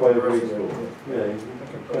 they're over by the grade Personally, school. Yeah, I think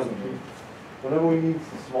I personally- whenever we need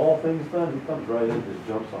some small things done, he comes right in and just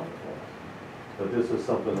jumps on it for us. But this is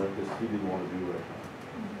something that just he didn't want to do right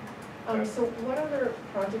now. So what other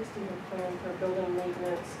projects do you plan for building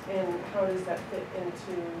maintenance, and how does that fit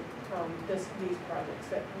into these projects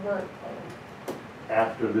that weren't planned?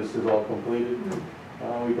 After this is all completed,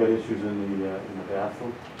 we've got issues in the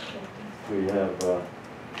bathroom. We have,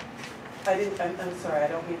 I'm sorry, I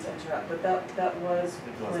don't mean to interrupt, but that was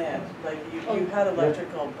It was planned, planned. like you had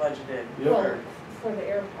electrical budgeted Well, for, for the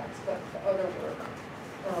air packs, but the other work.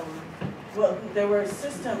 well, there were I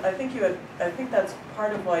think that's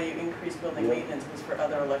part of why you increased building Yeah. maintenance was for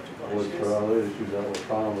other electrical was issues. for other issues that were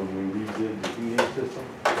found when we redid the heating system.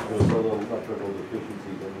 There was other electrical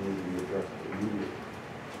deficiencies that needed to be addressed immediately.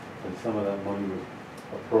 And some of that money was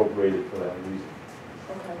appropriated for that reason.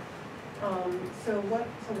 Okay. So what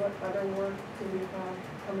other work do we have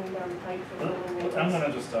coming down the pipe for building I'm maintenance?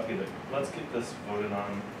 gonna just stop you there. Let's get this voted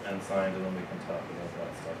on and signed, and then we can talk about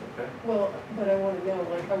that stuff, okay? Well, but I want to know,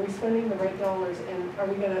 like, are we spending the right dollars, and are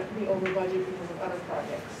we gonna be over budget because of other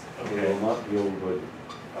projects? We Okay. will not be over budget.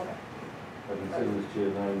 Okay, I've been sitting in this chair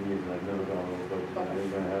 9 years and I've never gone over budget, and it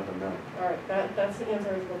ain't gonna happen now. all right, that's the answer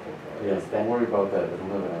I was looking for. Yeah, is that- don't worry about that, it'll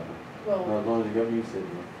never happen. Well, Not as long as you got me sitting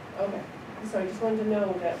here. okay, so I just wanted to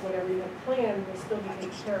know that whatever you have planned will still be taken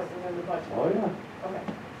care of within the budget. Oh, yeah. Okay,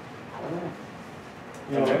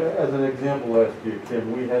 You know, as an example, last year,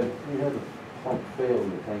 Kim, we had the pump fail in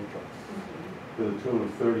the tank truck to the tune of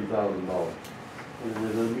 $30,000. And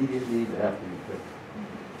there's an immediate need to have to be fixed.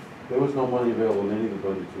 There was no money available in any of the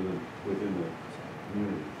budgets within the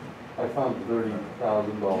community. I found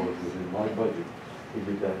 $30,000 within my budget to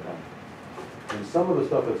get that done. And some of the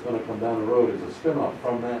stuff that's gonna come down the road is a spin-off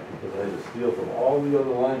from that, because I had to steal from all the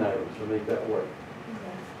other line items to make that work.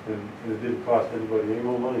 okay. And it didn't cost anybody any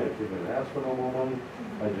more money, I didn't ask for no more money,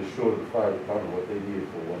 I just showed the fire department what they needed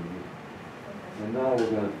for 1 year. And now we're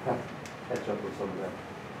gonna catch up with some of that.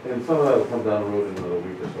 And some of that will come down the road in another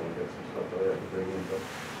week or so, I got some stuff that I have to bring in, but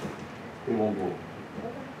it won't go.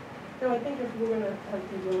 Okay. No, I think if we're gonna have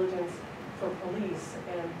due diligence for police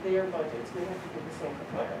and their budgets, we have to do the same for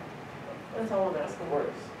fire. That's all I'm asking. Of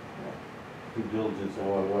course. Due diligence in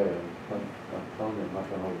one way, I'm telling you, I'm not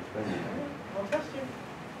gonna overspend it. I'll trust you.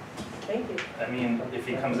 Thank you. I mean, if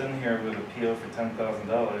he comes in here with a PO for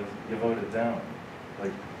 $10,000, you vote it down.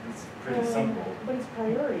 Like, it's pretty simple. But it's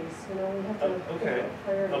priorities, you know, we have to. Okay.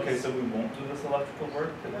 Priorities. Okay, so we won't do this electrical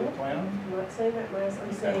work that we No, planned? I'm not saying that, Miles,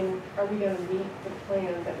 I'm saying, are we gonna meet the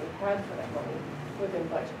plan that we had for that money within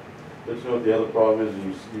budget? But you know what the other problem is,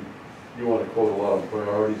 you wanna quote a lot of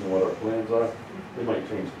priorities and what our plans are, they might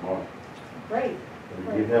change tomorrow. Right.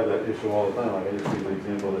 I mean, we have that issue all the time, like I just gave the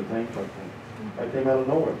example of the tank truck thing. I came out of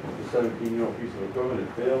nowhere, it's a 17-year-old piece of equipment, it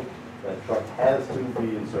failed, That truck has to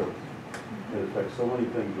be in service. It affects so many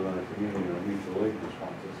things within a community and mutual aid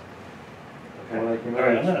responses. When I came All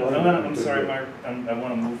right, in and explained it, I'm you sorry, could- Mark, I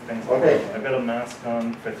wanna move things along. Okay. I've got a mask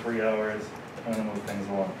on for 3 hours, I'm gonna move things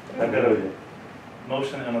along. I've I'm got with a you.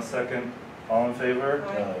 motion and a second, all in favor?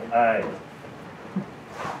 Aye. Aye.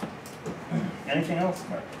 Anything else,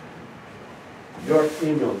 Mark? York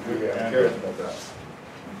ambulance. Yeah, I'm curious about that.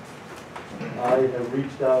 I have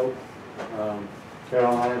reached out,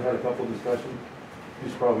 Carol and I have had a couple discussions.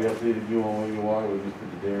 She's probably updated you on where you are with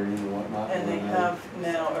Mr. Dairy and whatnot. And they have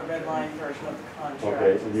now a red line version of the contract.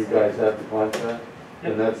 Okay, and you guys have the contract?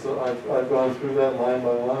 And that's, I've gone through that line by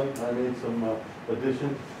line, I made some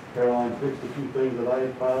additions. Caroline fixed a few things that I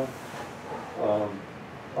had found.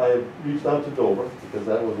 I had reached out to Dover, because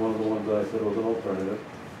that was one of the ones that I said was an alternative.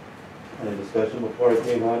 And a discussion before I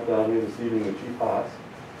came out down here this evening with Chief Haas.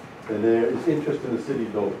 And there is interest in the city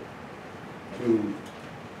of Dover to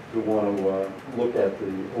want to look at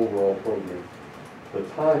the overall program. The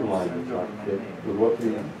timeline is not fit with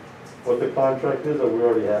what the contract is that we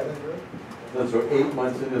already have. Since we're 8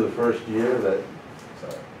 months into the first year that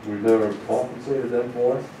we've never compensated them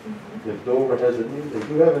for. If Dover has a need, they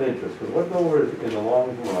do have an interest, because what Dover is, in the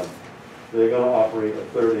long run, they're gonna operate a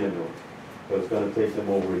third ambulance. But it's gonna take them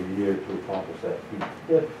over a year to accomplish that,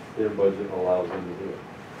 if their budget allows them to do it.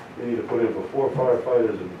 They need to put in for 4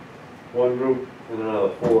 firefighters in one group, and another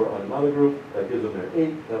 4 on another group. That gives them their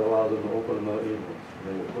 8, that allows them to open another ambulance.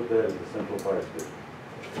 And they will put that as the central fire station.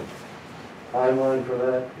 Timeline for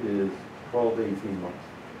that is 12 to 18 months.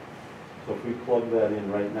 So if we plug that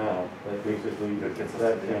in right now, that basically, That gets us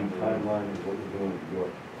that to the same end of the- timeline is what we're doing in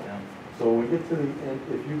York. Yeah. So when we get to the end,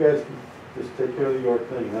 if you guys can just take care of the York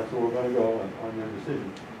thing, that's where we're gonna go on your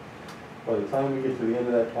decision. By the time we get to the end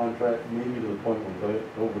of that contract, maybe to the point when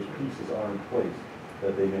Dover's pieces are in place,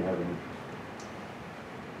 that they may have an interest.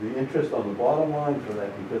 The interest on the bottom line for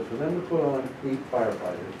that, because for them to put on 8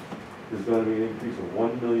 firefighters, is gonna be an increase of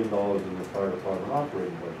 $1 million in the fire department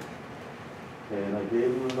operating budget. And I gave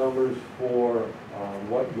them the numbers for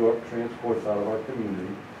what York transports out of our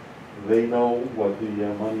community. They know what the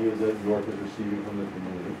money is that York is receiving from the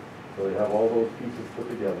community. So they have all those pieces put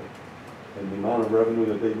together. And the amount of revenue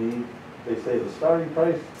that they need, they say the starting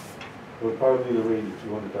price would probably be in the range of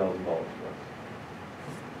 $200,000 for us.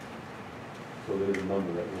 So there's a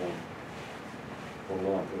number that we want to hold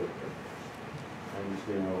on to it. I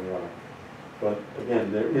understand where we are. But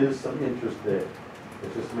again, there is some interest there.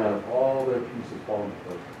 It's just a matter of all their pieces falling into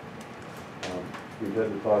place. We've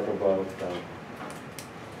had to talk about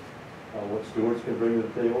what stewards can bring to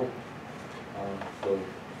the table. So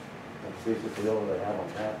that's basically all that I have on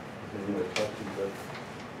that. Any other questions that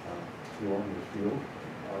you want me to field?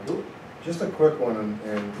 I'll do it. Just a quick one,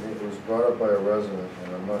 and it was brought up by a resident,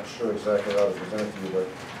 and I'm not sure exactly how to present it to you, but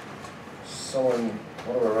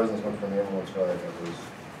one of our residents went from the ambulance ride that was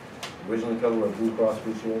originally covered with Blue Cross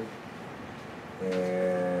Blue Shield,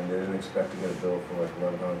 and they didn't expect to get a bill for like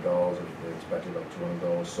 $1,100, they expected like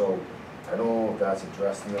 $200. So I don't know if that's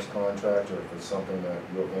addressed in this contract, or if it's something that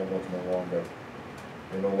your ambulance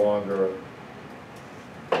no longer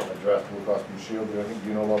address Blue Cross Blue Shield. Do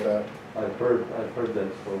you know about that? I've heard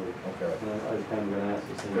that story. Okay. And I was kind of gonna ask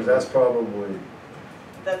the same. Because that's probably,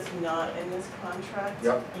 That's not in this contract.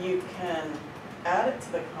 Yep. You can add it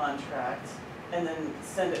to the contract and then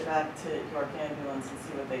send it back to York Ambulance and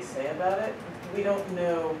see what they say about it. We don't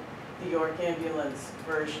know the York Ambulance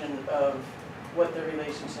version of what the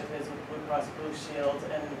relationship is with Blue Cross Blue Shield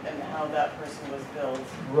and how that person was billed.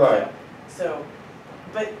 Right. So,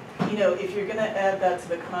 but, you know, if you're gonna add that to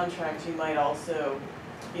the contract, you might also,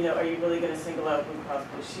 you know, are you really gonna single out Blue Cross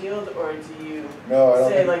Blue Shield, or do you no, I don't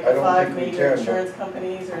say think, like I don't 5 think we major can. insurance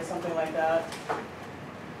companies or something like that?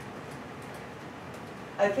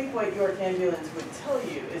 I think what York Ambulance would tell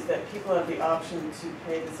you is that people have the option to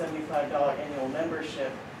pay the $75 annual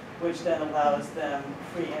membership, which then allows them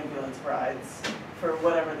free ambulance rides for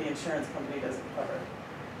whatever the insurance company doesn't cover.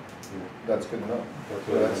 That's good enough. That's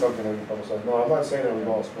So what that's something that we publicize. No, I'm not saying that we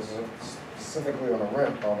go specifically on a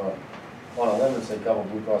rent, on a limb and say cover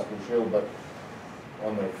Blue Cross Blue Shield, but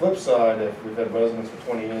on the flip side, if we've had residents for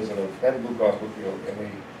 20 years that have had Blue Cross Blue Shield and we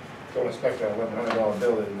don't expect that $1,100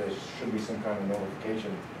 bill, then there should be some kind of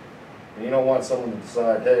notification. And you don't want someone to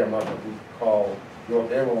decide, hey, I'm not going to call York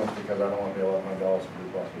Ambulance because I don't want to pay $1,100 for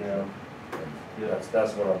Blue Cross Blue Shield. Yeah.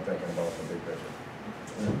 That's what I'm thinking about the big picture.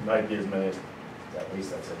 It might be as many as, at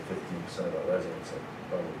least I'd say 15% of our residents that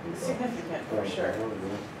probably Blue Cross. Significant, for sure.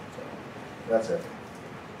 That's it.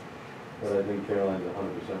 But I think Caroline's 100%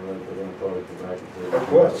 right, they're gonna probably come back and say. Of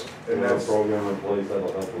course, We and have a that's, program in place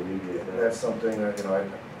that'll help alleviate that. that's something that, you know,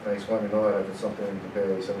 thanks for letting me know that if it's something you can pay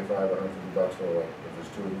 $75 or $150 for, like, if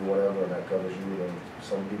there's two of you, whatever, and that covers you, then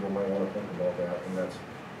some people might wanna think about that, and that's,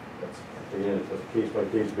 Again, it's a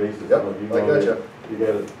case-by-case basis. yep, If you I know gotcha. that you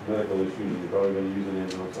got a medical issues, you're probably gonna use an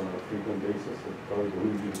ambulance on a frequent basis, it probably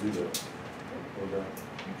behooves you to do that.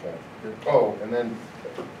 Okay. Oh, and then,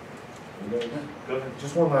 Go ahead.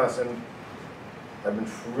 just one last, and I've been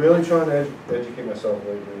really trying to educate myself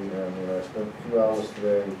lately, and, you know, I spent a few hours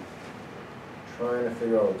today trying to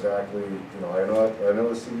figure out exactly, you know, I know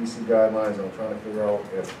the CDC guidelines, and I'm trying to figure out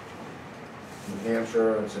if New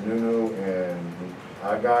Hampshire and Sununu and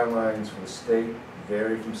our guidelines for the state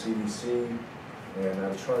vary from CDC, and I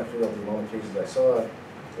was trying to figure out the amount of cases I saw.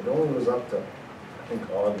 It only was up to, I think,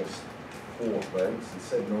 August 4th, right? It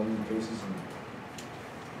said no new cases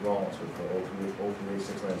in Rollinsford for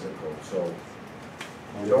 03869 zip code. So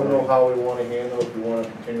I don't know how we want to handle, if we want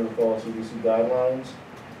to continue to follow CDC guidelines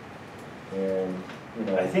and, you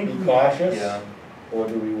know, I think be we- cautious. yeah. Or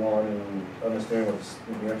do we want to understand what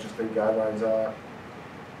the New Hampshire state guidelines are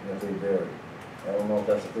and if they vary? I don't know if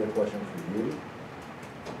that's a fair question for you.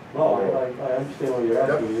 No, I understand what you're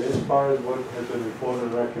asking. As far as what has been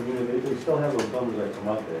reported in our community, they still have those numbers that come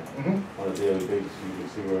out there Mm-hmm. on a daily basis, you can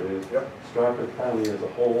see where it is. Yep. Stratford County as a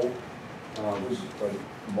whole, It was like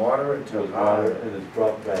moderate to was high. higher and it's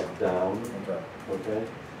dropped back down, Okay. okay?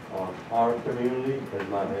 Our community has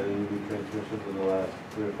not had any new transmissions in the last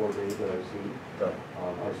 3 or 4 days that I've seen. Okay.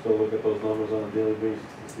 I still look at those numbers on a daily basis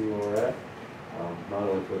to see where we're at, not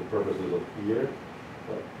only for the purposes of here,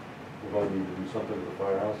 but if I need to do something at the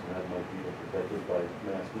firehouse and have my people protected by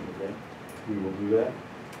masking again, we will do that.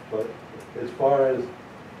 But as far as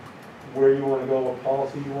where you want to go, what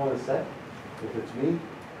policy you want to set, if it's me,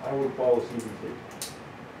 I would follow CDC.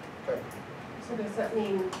 Okay. So does that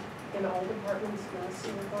mean in all departments, mask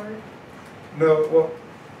required? No, well,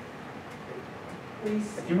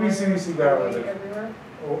 Police, If you read fire, CDC guidelines, highway, everywhere?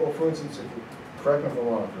 or for instance, if you, correct me if I'm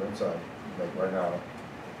wrong, if you're inside, like right now,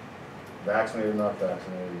 vaccinated or not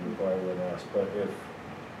vaccinated, you require to wear a mask. But if,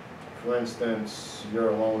 for instance, you're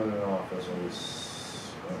alone in an office,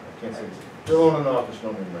 or I can't say, if you're alone in an office, you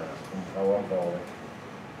don't need a mask, how I'm calling it.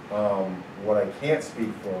 What I can't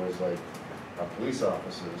speak for is like our police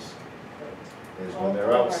officers, is when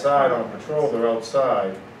they're outside on patrol, they're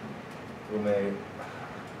outside, when they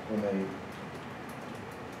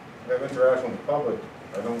have interaction with the public,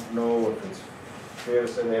 I don't know if it's fair to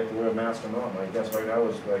say they have to wear a mask or not. My guess right now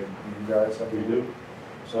is like, you guys have to. We do.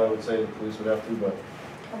 So I would say the police would have to, but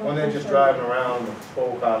How about when they're just internally? driving around with a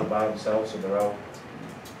patrol car by themselves, so they're out,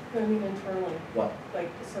 I mean internally, what? like,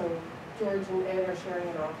 so George and Ed are sharing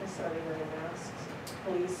an office, are they wearing masks?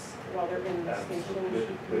 Police, while they're in the station?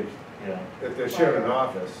 Yeah. If they're sharing an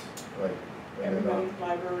office, like, and they're not, Everybody,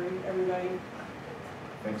 library, everybody?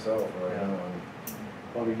 I think so, right Yeah. now.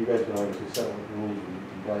 I mean, you guys can obviously set what rules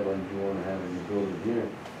and guidelines you want to have in your building here.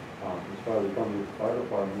 As far as coming to the fire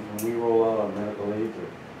department, when we roll out our medical aids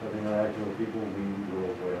or having interaction with people, we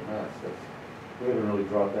will wear masks. We haven't really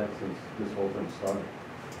dropped that since this whole thing started.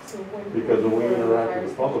 So when. Because when we people are in the interact fire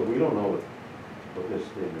with the public, we don't know what their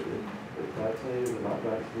standard is. If they're vaccinated or not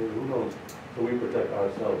vaccinated, who knows? So we protect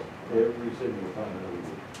ourselves every single time that we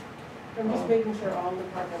do. I'm just making sure all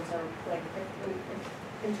departments are, like,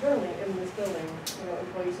 internally in this building, you know,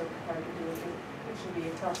 employees are required to do it. It should be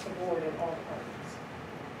across the board in all departments.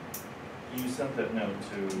 You sent that note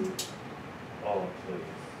to all employees.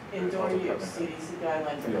 Indoor all use, department heads. CDC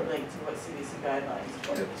guidelines are Yeah. linked to what CDC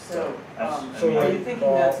guidelines. Yeah. So, So are like, you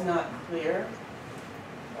thinking that's not clear?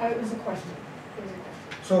 It was a question. It was a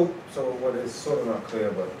question. So what is sort of not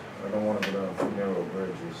clear, but I don't wanna go down too narrow a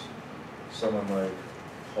bridge, is someone like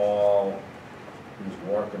Paul, who's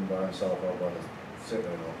working by himself out by the sick,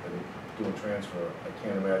 and doing transfer, I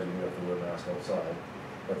can't imagine you have to wear a mask outside.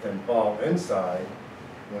 But then Paul inside,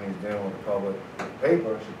 when he's dealing with the public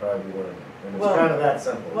paper, should probably be wearing it. And it's Well- kinda that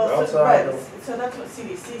simple. Well, so, Outside, right, so that's what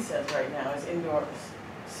CDC says right now, is indoors.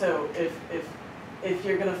 So if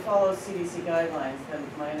you're gonna follow CDC guidelines, then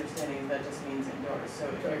my understanding is that just means indoors. So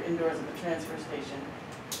if Okay. you're indoors at the transfer station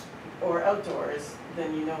or outdoors,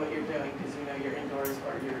 then you know what you're doing, because you know you're indoors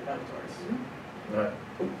or you're outdoors. right.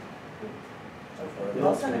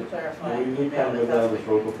 I'll send a Yeah, clarifying we email kind of if been down that's this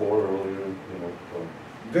what road before earlier, you know, so,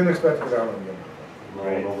 Didn't expect to go down again. no,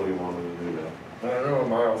 Right. nobody wanted to do that. I don't know,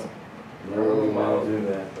 Miles. Nobody wanted to do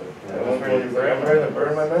that, but, I'm ready to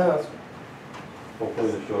burn my mask. hopefully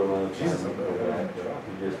in a short amount of time, Jesus, we I'm go gonna back, go back.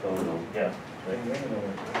 we just don't know. Yeah.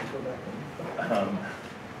 Go back.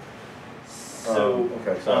 So,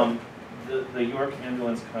 Okay, so, the York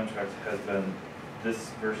ambulance contract has been, this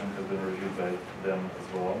version has been reviewed by them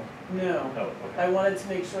as well? No, Oh, I okay, wanted to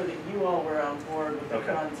make sure that you all were on board with the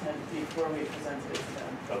Okay. content before we presented it to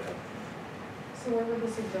them. okay. So what were the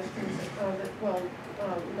suggestions, well,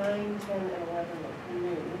 9, 10, and 11 look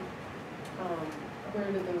new. Where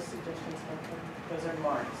did those suggestions come from? Those are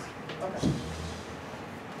marks. Okay.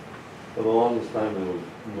 For the longest time, there was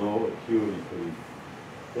no acuity fee.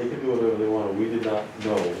 They could do whatever they wanted, we did not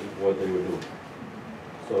know what they were doing.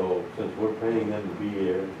 So, since we're paying them to be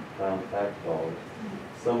here, town tax dollars,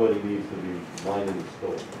 somebody needs to be minding the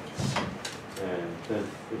store. And since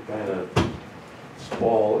it kind of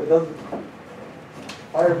it doesn't,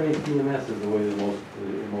 fire-based EMS is the way that most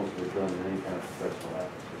of it's done in any kind of professional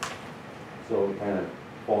atmosphere. So it kind of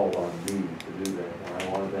falls on me to do that, and I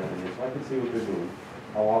wanted that in there, so I can see what they're doing,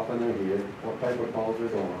 how often they're here, what type of calls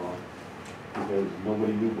they're going on, because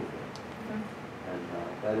nobody knew before. And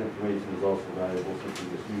that information is also valuable since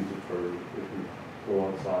we just use it for, if we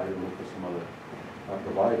go outside and look for some other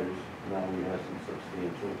providers, now we have some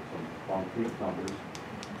substantial, some concrete numbers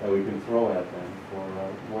that we can throw at them for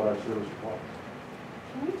what our service requires.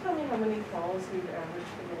 Can you tell me how many calls we've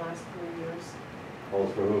averaged for the last 3 years?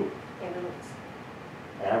 Calls for who? Ambulance.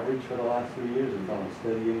 Average for the last 3 years is on a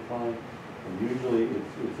steady incline, and usually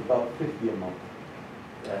it's about 50 a month.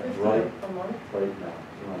 50 Right, a month? right now,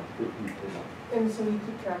 it's around 50 a month. And so we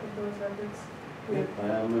keep track of those records? We have-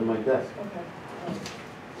 I'm in my desk. Okay.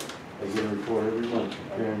 I get a report every month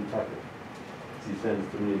from Karen Tucker. She sends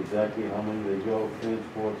to me exactly how many they go,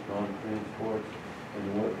 transports, non-transports, and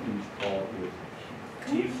what each call is.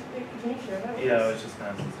 Can you share that with us? Yeah, I was just gonna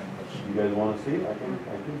ask the same question. You guys wanna see it? I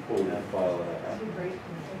can pull that file that I have. That'd be great.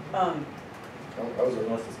 That was it.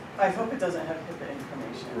 Unless it's, I hope it doesn't have HIPAA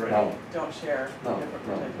information. Right. No. Don't share No, HIPAA no,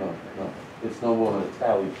 protected no, information. no. It's no more than a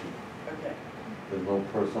tally sheet. Okay. There's no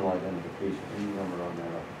personal identification, any number on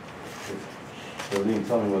that. It doesn't even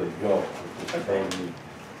tell me where they go. It just tells me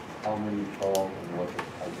how many calls and what the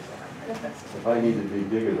type are. If I need to be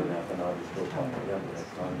bigger than that, then I'll just go talk to them, but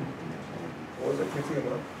that's not information. What was it, 50 a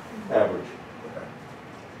month? Average. Okay.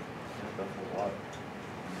 yeah, that's a lot.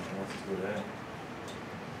 Let's do that.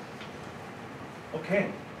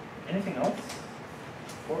 Okay, anything else?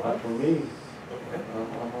 For Not us? for me. Okay.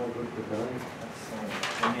 I'm all good for tonight.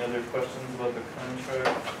 Excellent. Any other questions about the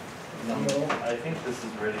contract? No, I think this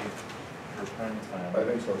is ready for prime time. I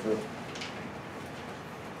think so too.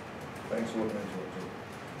 Thanks for looking into it too.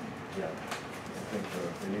 Yeah. I think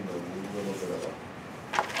we need a little bit of a,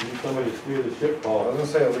 Need somebody to steer the ship, I Paul. was gonna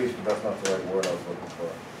say at least, but that's not the right word I was looking for.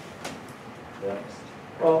 Yeah.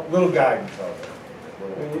 Well, little guidance out there.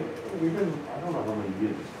 I mean, we've been, I don't know how many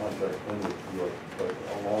years this contract's been with York, but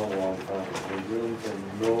a long, long time. There's really been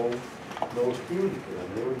no security for them.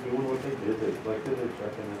 They were doing what they did, they collected their check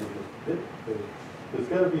and then they just did it. There's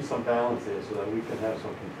gotta be some balance there so that we can have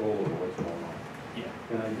some control over what's going on. Yeah.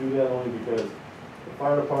 And I do that only because the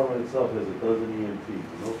fire department itself has a dozen EMTs,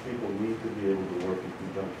 and those people need to be able to work in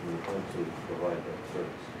conjunction with them to provide that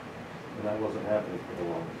service. And that wasn't happening for the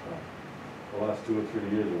longest time. The last 2 or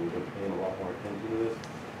 3 years, when we've been paying a lot more attention to this,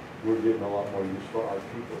 we're getting a lot more use for our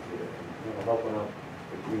people here, and helping out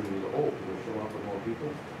the community as a whole, because we're showing up with more people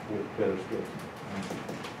with better skills.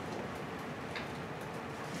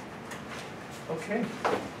 Okay.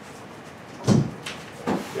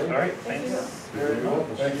 All right, Thank you. thanks very much.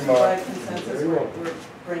 Thank you, So by Mark. consensus, Very we're welcome.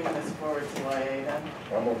 bringing this forward to IA then?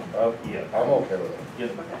 Yeah. I'm okay with it.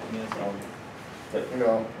 Yep. Okay. Yes, But, you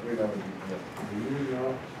know, we never do, yeah. Are you in the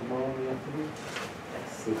office tomorrow in the afternoon?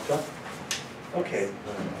 Yes. Good stuff? Okay.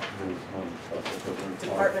 There's some stuff that doesn't-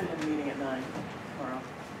 Department head meeting at 9 tomorrow.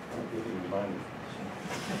 I'll give you a reminder.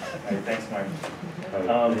 All right, thanks, Mark. Thank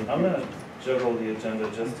I'm you. gonna juggle the agenda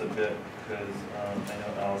just a bit, because I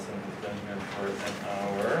know Allison has been here for an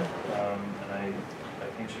hour, and I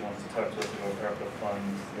think she wants to talk to us about ARPA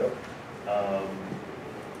funds. Yep.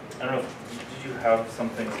 I don't know, did you have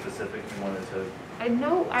something specific you wanted to?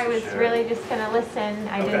 No, I was Sure. really just gonna listen.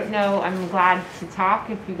 I Okay. didn't know, I'm glad to talk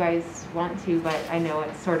if you guys want to, but I know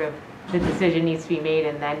it's sort of, the decision needs to be made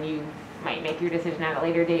and then you might make your decision at a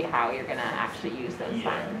later date how you're gonna actually use those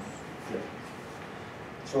Yeah. funds.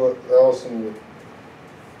 So Allison,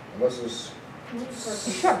 unless there's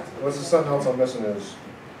Sure. something else I'm missing is,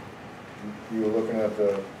 you were looking at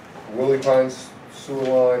the Willie Pines sewer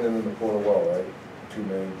line and then the Porter Well, right? 2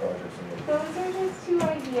 main projects in the. Those are just two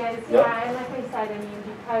ideas, Yep. yeah, and like I said, I mean,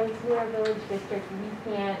 because we're a village district,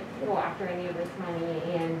 we can't go after any of this money,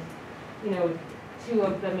 and, you know, 2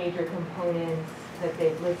 of the major components that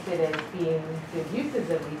they've listed as being good uses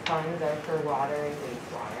of these funds are for water and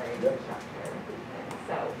wastewater Yep. infrastructure improvements.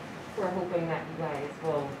 So we're hoping that you guys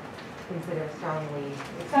will consider strongly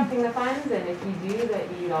accepting the funds, and if you do, that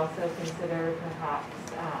you'd also consider perhaps,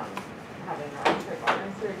 having our electric water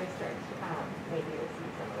and sewer district, maybe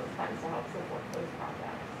receive some of those funds to help support those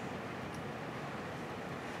projects.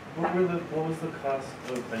 What was the cost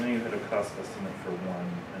of, I know you had a cost estimate for one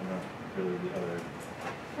and not really the other.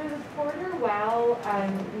 For the quarter well,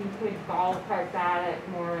 we could ballpark that at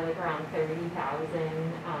more like around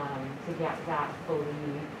 30,000, to get that fully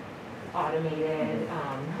automated,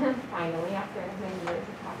 finally after many years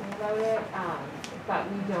of talking about it. But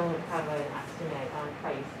we don't have an estimate on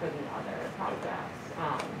price for the other projects.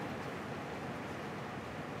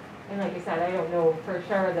 And like I said, I don't know for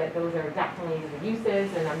sure that those are definitely the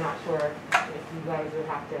uses, and I'm not sure if you guys would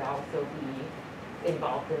have to also be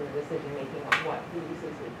involved in the decision making of what the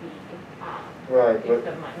uses would be, Right, if but,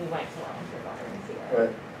 the money went to electric, water, and sewer.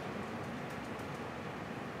 right.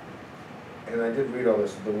 And I did read all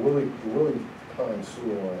this, the Willie Pine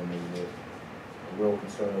sewer line is a real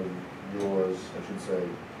concern of yours, I should say,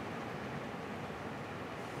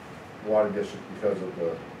 water district because of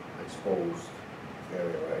the exposed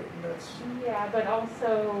area, right, and that's, Yeah, but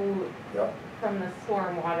also yeah, from the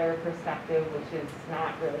stormwater perspective, which is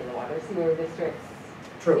not really the water sewer district's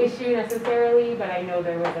true. issue necessarily, but I know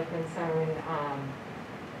there was a concern,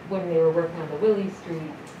 when they were working on the Willie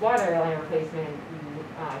Street water line replacement,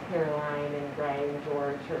 Caroline and Gray and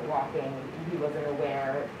George were walking, he wasn't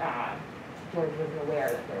aware, George wasn't aware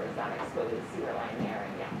that there was that exposed sewer line there,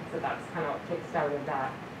 and yeah, so that's kind of what kick-started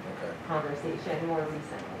that Okay, conversation more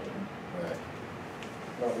recently. right.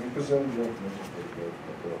 No, we presented your information pretty good,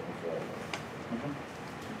 but they're open for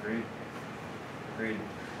Agreed. Agreed.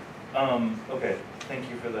 Okay, thank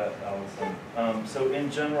you for that, Allison. So in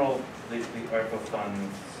general, the ARPA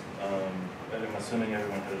funds, and I'm assuming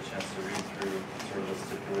everyone had a chance to read through sort of the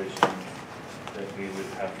stipulations that we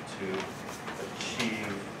would have to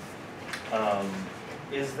achieve.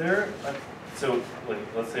 Is there a, so like,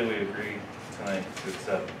 let's say we agree tonight to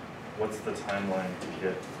accept, what's the timeline to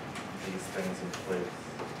get these things in place?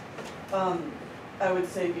 I would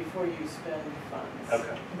say before you spend funds.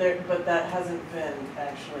 Okay. But that hasn't been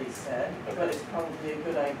actually said, but Okay. it's probably a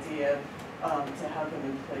good idea to have them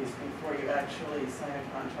in place before you actually sign a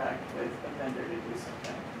contract with a vendor to do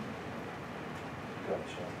something.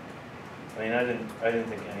 Gotcha. I mean, I didn't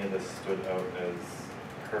think any of this stood out as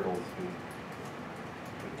hurdles we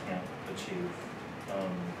can't achieve. I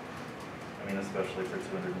mean, especially for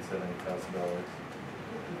 $270,000.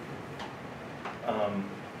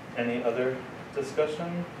 Any other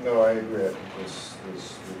discussion? No, I agree, I think there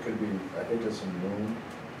could be, I think there's some room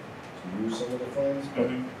to use some of the funds, but,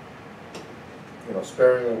 you know,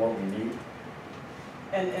 sparingly what we need.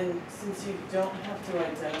 And since you don't have to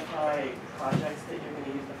identify projects that you're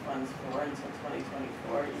gonna use the funds for until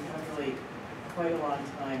 2024, you have really quite a long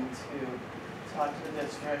time to talk to the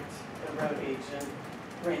district, the road agent,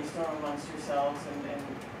 brainstorm amongst yourselves and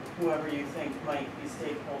whoever you think might be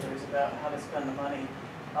stakeholders about how to spend the money,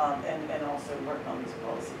 and also work on these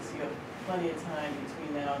policies. You have plenty of time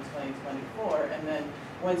between now and 2024, and then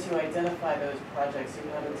once you identify those projects, you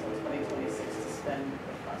have until 2026 to spend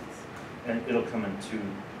the funds. And it'll come in two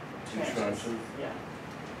tranches, Yeah,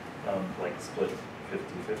 like split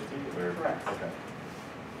 50-50 or? Correct. Okay.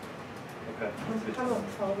 Okay. How about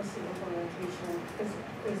policy implementation? Is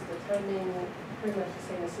the timing pretty much the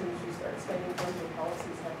same as soon as you start spending funds and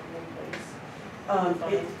policies have to be in place?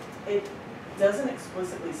 It doesn't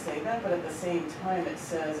explicitly say that, but at the same time, it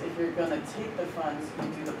says if you're gonna take the funds, you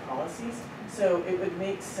do the policies. So it would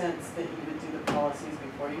make sense that you would do the policies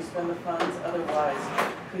before you spend the funds, otherwise,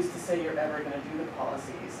 who's to say you're ever gonna do the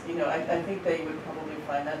policies? You know, I think they would probably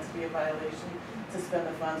find that to be a violation, to spend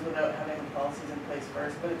the funds without having the policies in place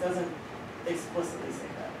first, but it doesn't explicitly say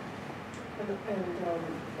that.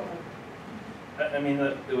 I mean,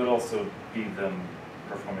 it would also be them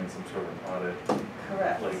performing some sort of audit,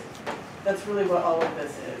 Correct. like, That's really what all of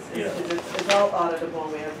this is. It's all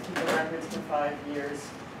auditable. We have to keep the records for 5 years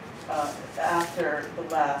after the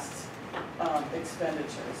last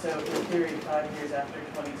expenditure. So in theory, 5 years after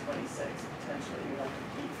 2026, potentially you have to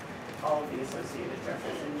keep all of the associated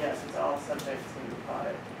records. And yes, it's all subject to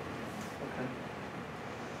audit. okay.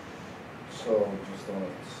 So, just on a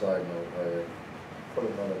side note, I put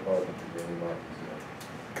another project in Green Mountains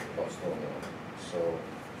about stormwater, so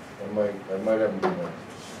I might have him do that.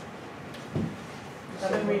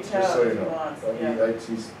 Have him reach Just out so you if he know. wants,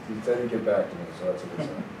 He said he'd get back to me, so that's a good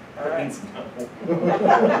sign. All right. That means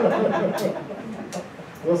no.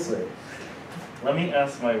 We'll see. Let me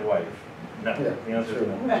ask my wife. No, Yeah, the answer is sure.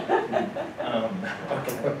 no.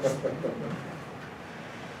 Okay.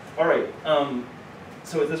 All right,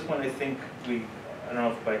 so at this point, I think I don't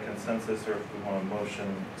know if by consensus or if we want a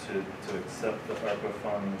motion to accept the ARPA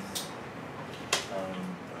funds. I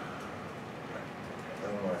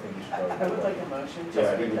don't know, I think you should I probably. would like a motion Yeah, I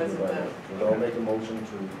just think we because should of probably, the, because I'll make a motion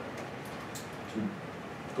to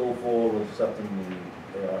go forward with accepting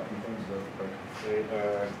the ARP funds, ARPA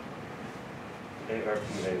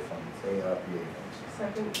funds. ARPA funds.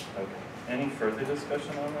 Second, Okay. Any further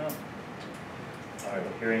discussion on that? All right,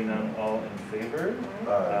 hearing none, all in favor?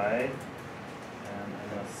 Aye. And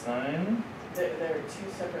I'm gonna sign. there are two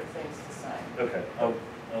separate things to sign. Okay, I'm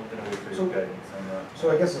gonna wait for So- your guidance on that.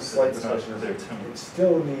 So I guess a slight It's not discussion clear is, to me. it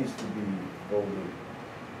still needs to be voted,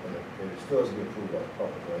 and it still has to be approved by the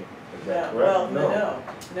public, right? Is that No, correct? well,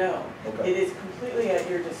 no. Okay. It is completely at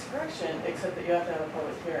your discretion, except that you have to have a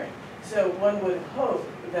public hearing. So one would hope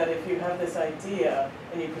that if you have this idea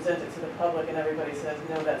and you present it to the public and everybody says,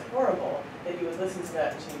 no, that's horrible, that you would listen to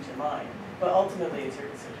that and change your mind. But ultimately, it's your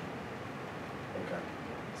decision. Okay.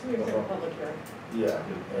 so we have to have a public hearing. Yeah,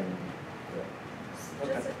 and,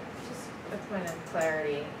 yeah. Just a point of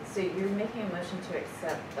clarity, so you're making a motion to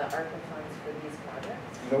accept the ARPA funds for these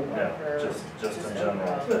projects? Nope. No, Or just in overall?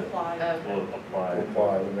 general. To apply. Okay. We'll apply. We'll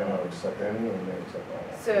apply, we may not accept any, and we may accept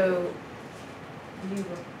all. So you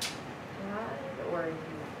applied, or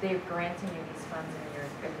they're granting you these funds and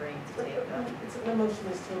you're agreeing to take them? The motion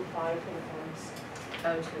is to apply for the funds.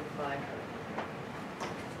 Oh, to apply.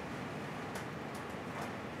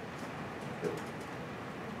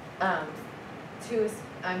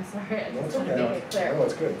 I'm sorry, I No, it's just want to okay. make it clear. No,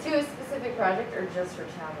 it's good. To a specific project or just for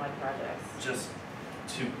townwide projects? Just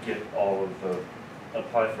to get all of the,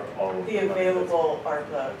 apply for all of the. The money that's- available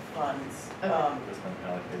ARPA funds Okay. That's been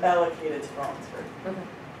allocated. allocated to Rollinsford. Okay.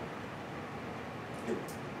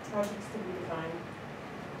 Projects to be defined.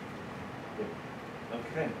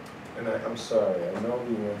 Okay, And I'm sorry, I know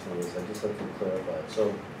the answer to this, I just like to clarify it. So,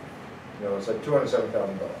 you know, it's like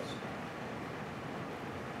 $207,000.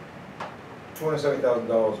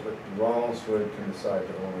 $270,000, but Rollinsford can decide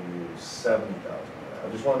to only use $70,000.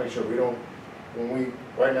 I just want to make sure we don't,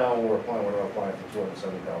 right now, when we're applying for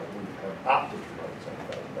 $270,000, we have opted for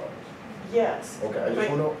 $270,000. Yes. Okay, I just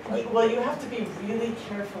But want to. Well, you have to be really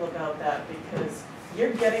careful about that because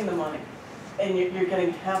you're getting the money and you're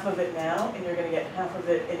getting half of it now and you're gonna get half of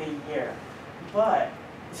it in a year. But,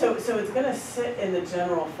 so it's gonna sit in the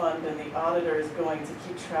general fund and the auditor is going to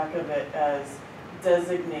keep track of it as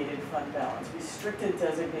designated fund balance, restricted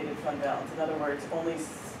designated fund balance. In other words, only,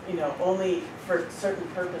 only for certain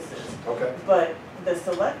purposes. Okay. But the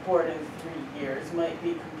select board in 3 years might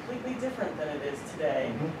be completely different than it is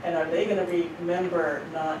today. Mhm. And are they gonna remember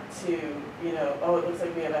not to, oh, it looks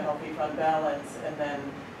like we have a healthy fund balance, and then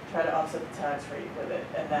try to offset the tax rate with it,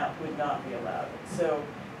 and that would not be allowed. So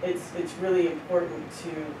it's really important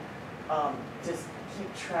to just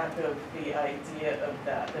keep track of the idea of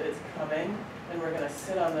that it's coming, and we're gonna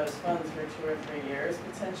sit on those funds for 2 or 3 years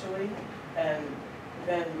potentially, and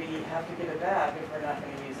then we have to give it back if we're not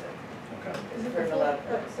gonna use it. okay. Is it For the the full, lab.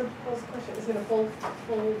 so Paul's question, is it a full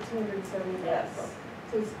 270,000? Yes.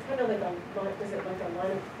 So it's kind of like is it like a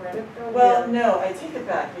line of credit though? Well, where- no, I take it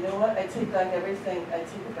back. You know what? I take back everything. I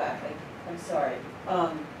take it back. I'm sorry.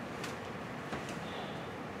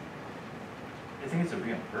 I think it's a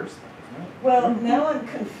reimbursement, isn't it? Well, now I'm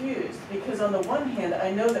confused because on the one hand,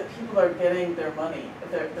 I know that people are getting their money,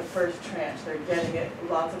 the first tranche, they're getting it.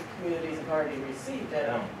 Lots of communities have already received it.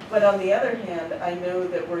 No. But on the other hand, I know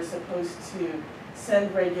that we're supposed to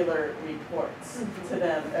send regular reports to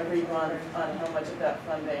them every month on how much of that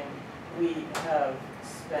funding we have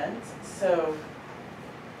spent. So,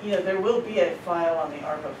 there will be a file on the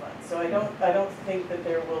ARPA fund. So I don't think that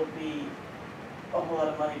there will be a whole lot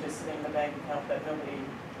of money just sitting in the bank account that nobody,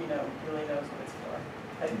 really knows what it's for.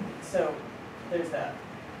 So there's that.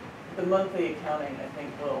 The monthly accounting, I think,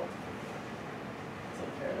 will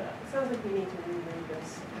take care of that. Sounds like we need to reread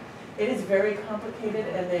this. It is very complicated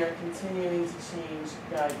and they are continuing to change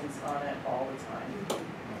guidance on it all the time.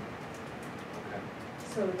 Okay.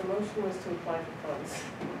 So the motion was to apply for funds.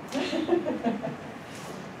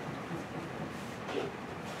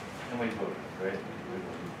 And we voted, right?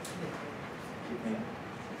 Keep me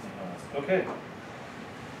honest. Okay.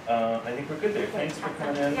 I think we're good there. Thanks for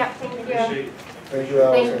coming in. Yeah, thank you. Appreciate Thank you,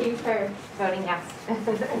 Allison. Thank you for voting yes.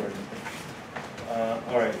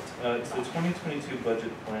 All right, so 2022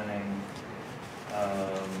 budget planning,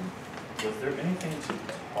 was there anything to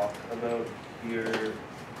talk about here?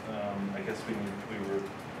 I guess we were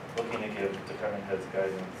looking to give department heads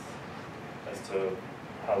guidance as to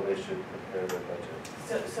how they should prepare their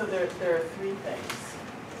budget. So there are 3 things.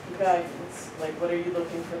 Guidance, like what are you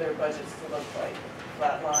looking for their budgets to look like?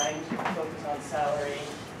 Flatline, focus on salary,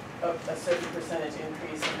 a certain percentage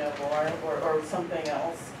increase and no more, or something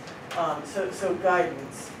else. So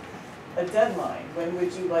guidance, a deadline, when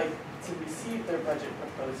would you like to receive their budget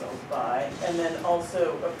proposals by, and then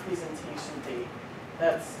also a presentation date.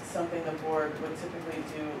 That's something the board would typically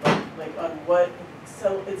do, like on what,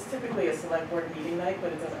 so it's typically a select board meeting night,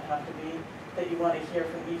 but it doesn't have to be, that you want to hear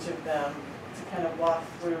from each of them to kind of walk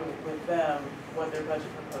through with them what their budget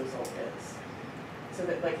proposal is. So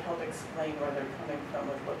that like help explain where they're coming from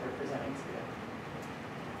with what they're presenting to you.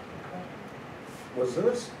 Was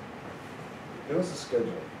there was a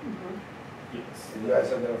schedule? Yes. You guys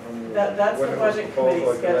have that from the? That's when the it was budget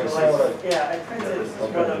proposed, committee like, I schedule. saw it. Yeah, I printed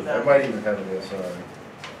Okay. one of I them. might even have it there, sorry.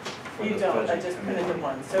 For You the don't, I budget just committee. printed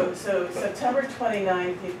one. So September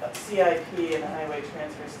 29th, the CIP and the highway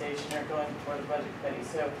transfer station are going before the budget committee.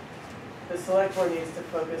 So the select board needs to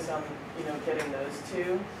focus on, getting those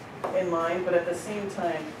two in line, but at the same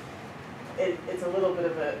time, it's a little bit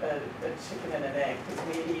of a chicken and an egg, because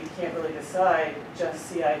maybe you can't really decide just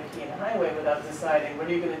CIP and highway without deciding what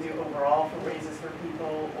are you gonna do overall for raises for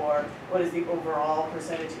people, or what is the overall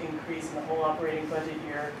percentage increase in the whole operating budget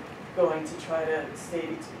you're going to try to stay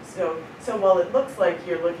to. So while it looks like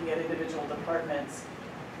you're looking at individual departments.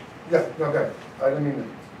 Yeah, okay, I didn't mean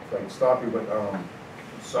to, like, stop you, but,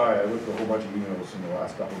 sorry, I looked at a whole bunch of emails in the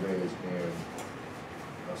last couple of days, and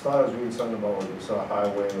I thought I was reading something about, like, we saw a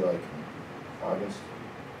highway, like, August.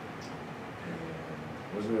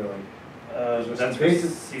 Was it like, That's for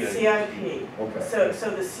Basic- CIP. okay. So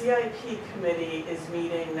the CIP committee is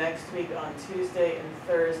meeting next week on Tuesday and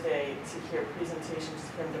Thursday to hear presentations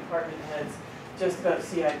from department heads just about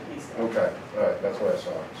CIP stuff. Okay, all right, that's what I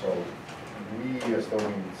saw. So we are still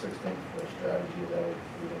meeting 16th for strategy,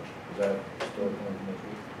 is that still coming next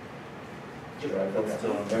week? Strategy, That's okay.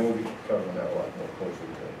 still- Then we'll be covering that a lot more closely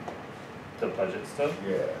The budget stuff. to,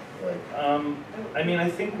 yeah, like, I mean, I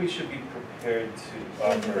think we should be prepared to Think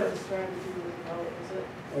about offer, the strategy with how, is it,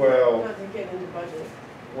 well, not to get into budget.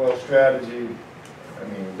 strategy, I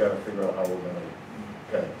mean, we gotta figure out how we're gonna,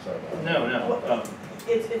 okay, so. no,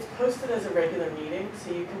 It's posted as a regular meeting, so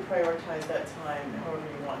you can prioritize that time however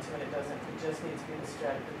you want to, and it just needs to be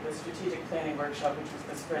the strategic planning workshop, which was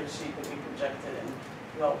the spreadsheet that we projected, and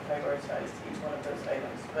we all prioritized each one of those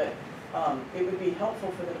items. But it would be helpful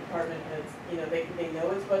for the department heads, they know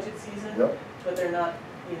it's budget season, Yep, but they're not,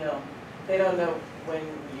 they don't know when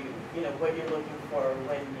what you're looking for, or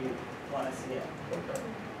when you wanna see it. okay.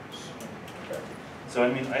 Okay. so I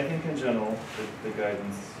mean, I think in general, the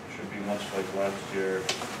guidance should be much like last year,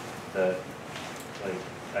 that, like,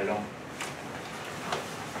 I don't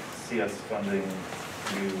see us funding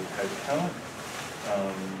new headcount. I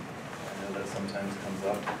know that sometimes comes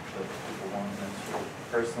up, that people want an extra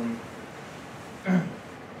person.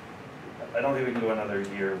 I don't think we can go another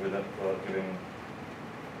year without giving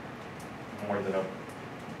more than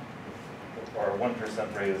or a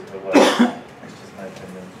 1% raise or less, it's just my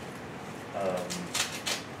opinion.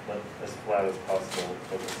 But as flat as possible,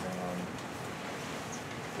 focusing on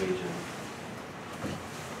wages.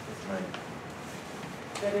 That's my,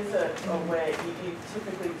 That is a way, you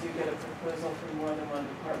typically do get a proposal from more than one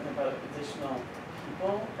department about additional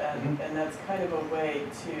people, and that's kind of a way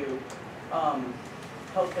to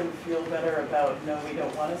help them feel better about, no, we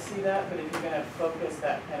don't want to see that, but if you're going to focus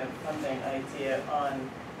that kind of funding idea on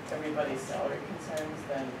everybody's salary concerns,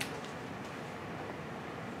 then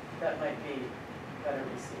that might be better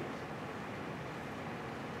received.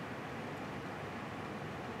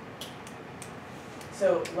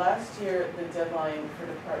 So last year, the deadline for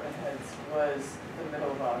department heads was the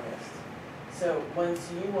middle of August. So once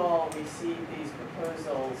you all receive these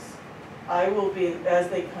proposals, I will be, as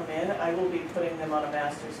they come in, I will be putting them on a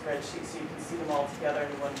master spreadsheet so you can see them all together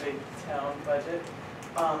in one big town budget.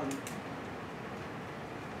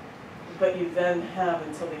 But you then have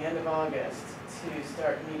until the end of August to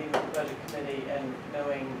start meeting with the budget committee and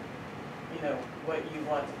knowing, what you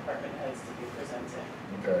want department heads to be presenting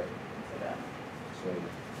Okay, to them. so,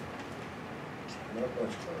 not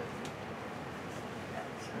much time.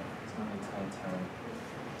 it's not a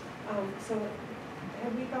town. So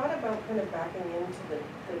have we thought about kind of backing into the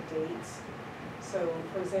dates? So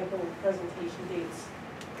for example, presentation dates,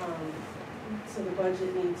 so the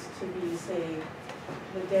budget needs to be, say,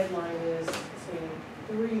 the deadline is, say,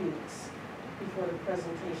 3 weeks before the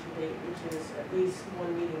presentation date, which is at least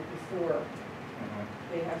one meeting before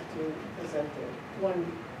they have to present it, one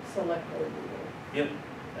select board meeting. Yep,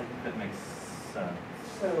 I think that makes sense.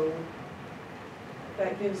 So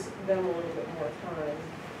that gives them a little bit more time.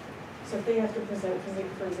 So if they have to present,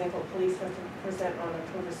 for example, police have to present on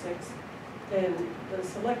October 6th, then the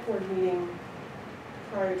select board meeting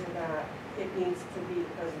prior to that it needs to be the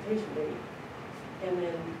presentation date. And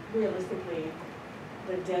then realistically,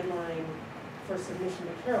 the deadline for submission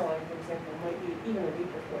to Caroline, for example, might be even a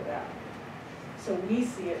week before that. So we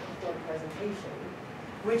see it before the presentation.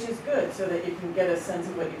 Which is good, so that you can get a sense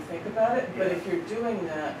of what you think about it, but if you're doing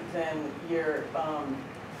that, then you're,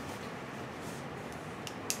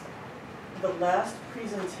 the last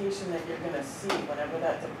presentation that you're gonna see, whenever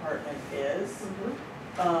that department is,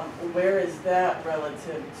 where is that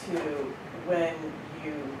relative to when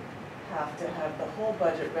you have to have the whole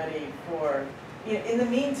budget ready for, in the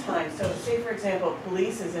meantime, so say for example,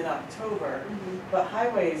 police is in October, but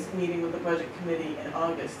highway's meeting with the budget committee in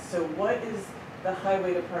August, so what is the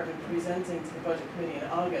highway department presenting to the budget committee in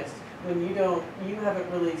August when you haven't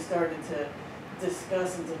really started to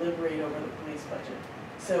discuss and deliberate over the police budget?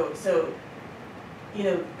 So, you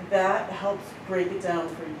know, that helps break it down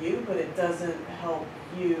for you, but it doesn't help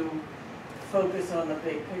you focus on the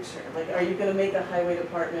big picture. Like, are you gonna make a highway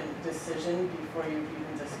department decision before you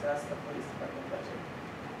even discuss the police department budget?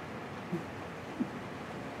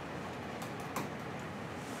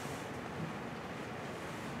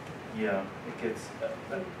 Yeah, it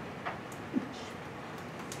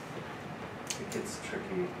gets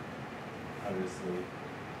tricky, obviously. You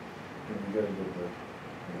gotta get the,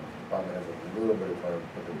 department has a little bit of time to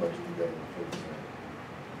put the budget together before the same.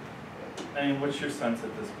 I mean, what's your sense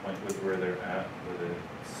at this point with where they're at, with it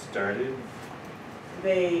started?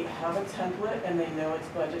 They have a template and they know it's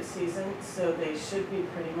budget season, so they should be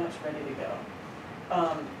pretty much ready to go.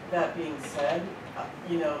 That being said,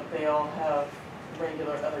 they all have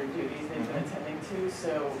regular other duties they've been attending to,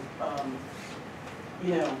 so,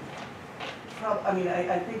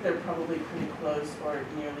 I think they're probably pretty close or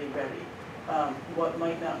nearly ready. What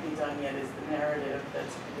might not be done yet is the narrative that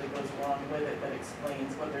typically goes along with it that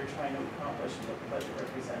explains what they're trying to accomplish and what the budget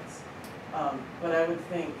represents. But I would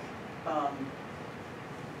think,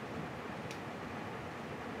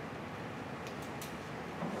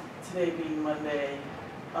 today being Monday,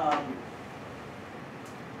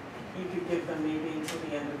 you could give them maybe until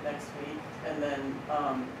the end of next week, and then,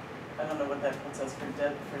 I don't know what that puts us for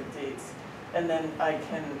dates. And then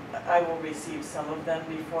I will receive some of them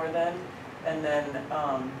before then, and then, That's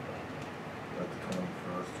coming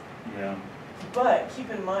first. Yeah. but keep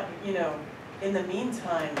in mind, in the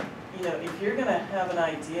meantime, if you're gonna have an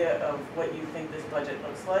idea of what you think this budget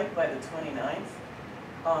looks like by the 29th,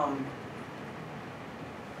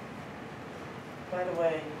 by the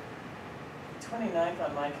way, 29th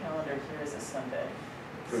on my calendar here is a Sunday.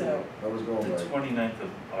 So, I was going The by, 29th of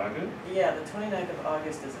August? yeah, the 29th of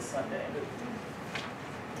August is a Sunday.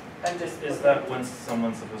 I'm just. Is that when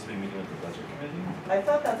someone's supposed to be meeting with the budget committee? I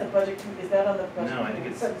thought that the budget, is that on the budget? No, I think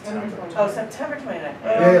it's September September. 29th. Oh, September 29th. Yeah, Oh,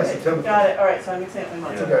 yeah, okay. September. Got it, all right, so I'm mixing up my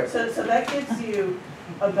months. Yeah. okay. So that gives you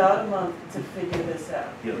about a month to figure this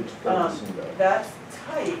out. Yeah. Which doesn't seem bad. That's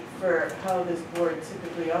tight for how this board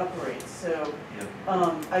typically operates, so, Yeah.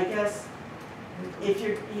 I guess if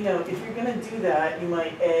you're gonna do that, you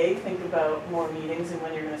might A, think about more meetings and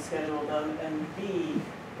when you're gonna schedule them, and B,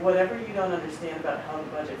 whatever you don't understand about how the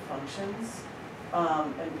budget functions,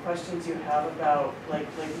 and questions you have about,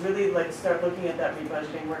 really start looking at that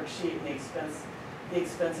rebudgeting worksheet and the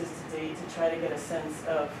expenses to date to try to get a sense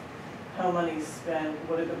of how money's spent,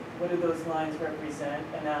 what do those lines represent,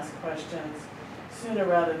 and ask questions sooner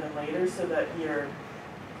rather than later so that you're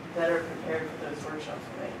better prepared for those workshops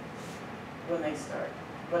when they start.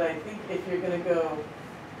 But I think if you're gonna go,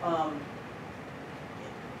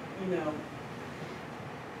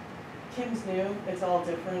 Kim's new, it's all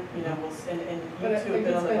different, and you But I two have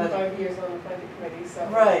been on the spent budget. 5 years on the budget committee, so.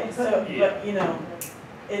 Right, so, Yeah. but,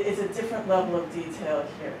 it's a different level of detail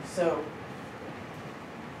here, so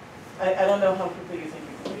I don't know how quickly you think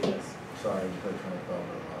you can do this. Sorry, I'm just trying to follow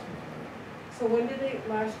the last one. So when did they,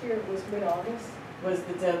 last year, it was mid-August? Was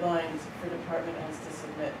the deadline for department heads to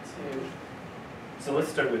submit to, So let's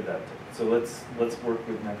start with that. So let's work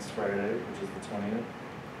with next Friday, which is the 20th.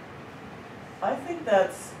 I think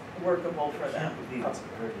that's workable for I them. can't believe it's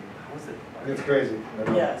already, how is it? It's crazy. I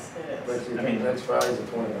know. Yes, it But is. you I think mean- next Friday's the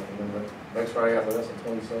 20th, and then the next Friday after that's the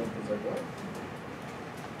 27th, it's like, what?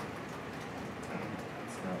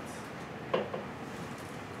 It's nuts.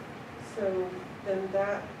 So then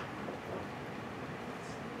that.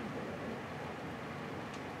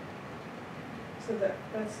 So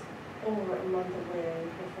that's over a month away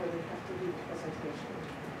before they have to do the presentation,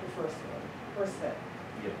 the first one, first set.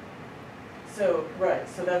 Yeah. So, right,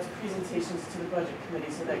 so that's presentations to the budget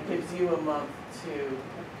committee, so that gives you a month to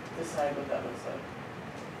decide what that looks like.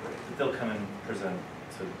 But they'll come and present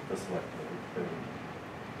to the select board.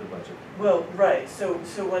 the budget. Well, right, so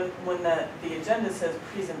when the agenda says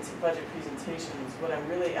budget presentations, what I'm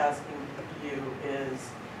really asking you is,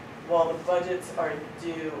 while the budgets are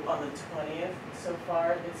due on the 20th so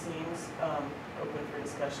far, it seems, open for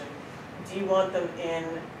discussion, do you want them in,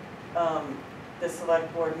 the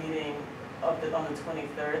select board meeting on the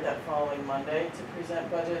 23rd, that following Monday, to present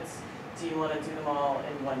budgets? Do you wanna do them all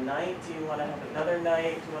in one night? Do you wanna have another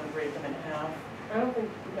night? Do you wanna break them in half? I don't think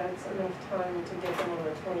that's enough time to get them on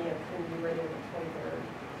the 20th and be ready on the 23rd.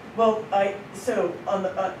 Well, so on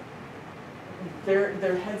the,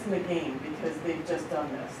 their heads in the game because they've just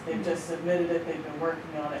done this. They've just submitted it, they've been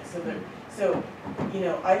working on it, so, you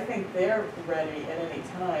know, I think they're ready at any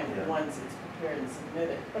time Yeah. once it's prepared and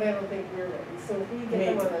submitted. But I don't think we're ready. So if we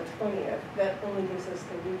get them on the 20th, that only gives us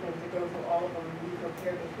the weekend to go through all of them and be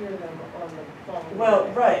prepared to hear them on the following. Well,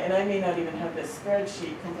 Monday. right, and I may not even have this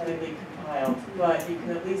spreadsheet completely compiled, but you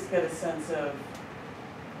can at least get a sense of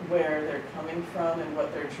where they're coming from and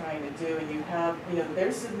what they're trying to do, and you have, you know,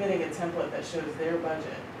 they're submitting a template that shows their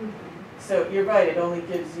budget. Mhm. So you're right, it only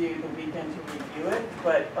gives you the weekend to review it,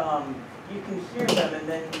 but you can hear them and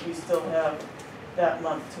then you still have that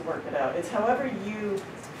month to work it out. It's however you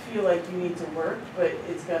feel like you need to work, but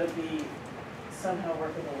it's gotta be somehow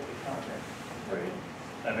workable with the calendar.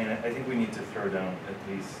 Right. I mean, I think we need to throw down at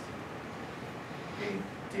least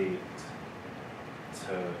a date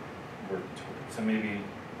to work toward. So maybe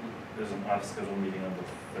there's an off-schedule meeting on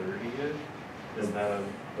the 30th? Is that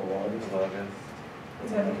The longest? August?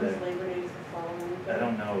 Is that because Labor Day is the following weekend? I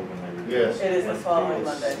don't know when they were. Yes. It is the following It's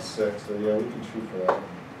Monday. 6th, so yeah, we can shoot for that.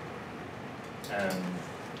 And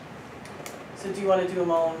So do you wanna do them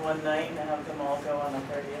all in one night and have them all go on the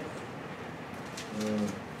 30th? Mm,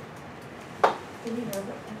 Do we have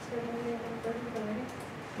that extra Monday on the 30th already?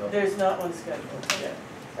 no. There's not one scheduled yet.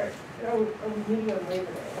 Are we meeting on Labor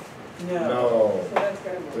Day? No. No, So that's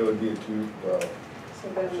gotta it move. would be a well, So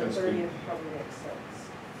then the shouldn't 30th probably makes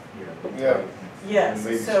sense. yeah. Yes, And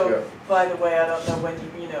maybe so, skip. by the way, I don't know when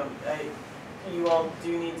you know, you all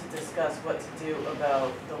do need to discuss what to do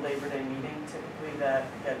about the Labor Day meeting. Typically that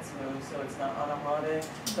gets moved, so it's not on a holiday,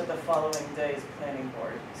 but the following day is planning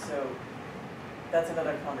board. So that's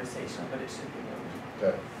another conversation, but it should be moved.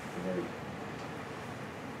 Okay, great.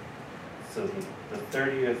 so the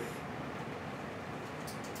 30th,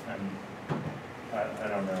 and I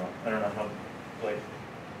don't know how, like,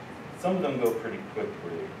 some of them go pretty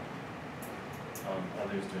quickly,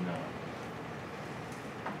 others do not.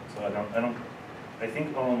 So I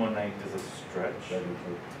think all in one night is a stretch. That'd be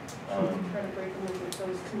good. Try to break them into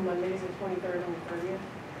those two Mondays, the 23rd and the 30th.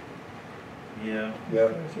 Yeah, Yep.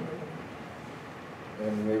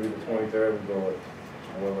 And maybe the 23rd would go with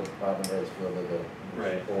whatever department heads feel that they're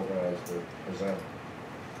Right. organized to present.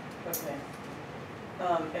 Okay.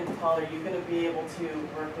 And Paul, are you gonna be able to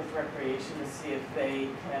work with recreation to see if they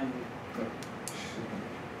can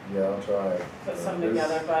Yeah, I'll try. put some There's-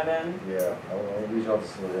 together by then? Yeah, I'll reach out to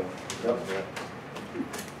Celia. Yep.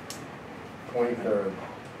 23rd.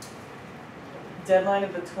 Deadline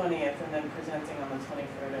of the 20th and then presenting on the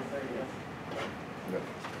 23rd or 30th. Yep.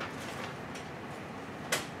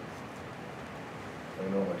 I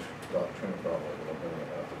know my train of thought was, but I'm bringing it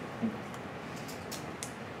up.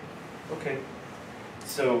 okay.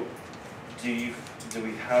 So, do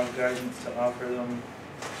we have guidance to offer them?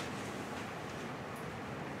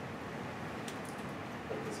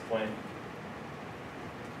 At this point?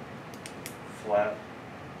 Flat,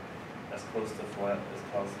 as close to flat as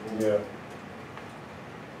possible? Yeah.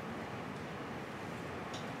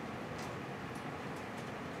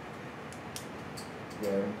 Yeah,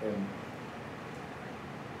 and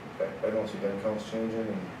I don't see gun counts changing,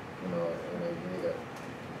 and, you know, and I agree that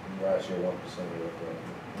last year 1% of it,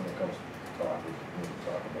 when it comes to talk, we need to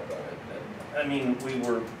talk about that. I mean, we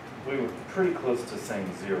were pretty close to saying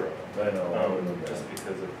 0. I know, I would know Just that.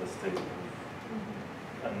 because of the state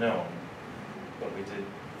of unknown, but we did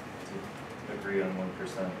agree on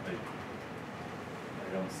 1%. I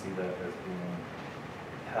don't see that as being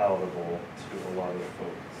palatable to a lot of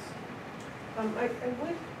folks. I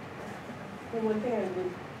would, the one thing I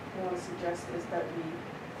would want to suggest is that we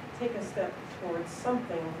take a step towards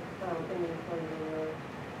something in the employee manual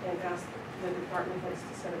and ask the department heads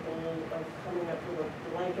to set a goal of coming up with a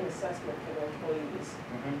blanket assessment for their employees.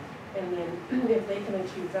 And then if they can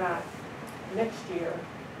achieve that next year,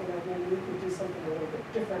 you know, maybe we could do something a little bit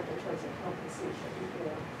different in terms of compensation, you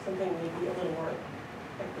know, something maybe a little more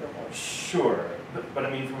equitable. Sure, but I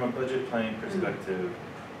mean, from a budget planning perspective,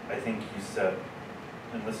 I think you set,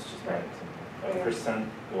 and this is just my opinion, a percent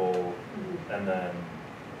goal, and then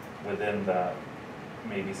within that,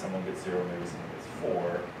 maybe someone gets 0, maybe someone gets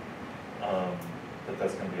 4. But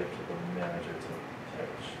that's gonna be up to the manager to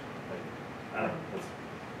pitch. Like, I don't know,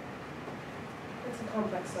 It's a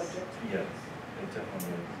complex subject. yes, it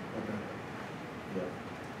definitely is. Okay. Yeah.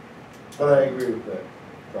 But I agree with that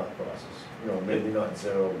thought process. You know, maybe not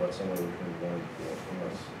zero, but somewhere between 1 and 4,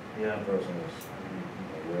 unless Yeah, the person is,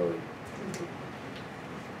 really.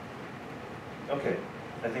 okay,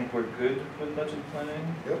 I think we're good with budget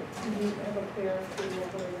planning. Yep. Do you have a clear That's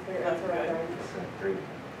answer good. on Okay, great.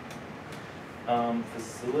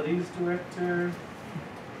 Facilities director,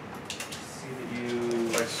 see that you,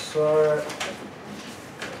 I saw it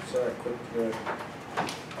quick,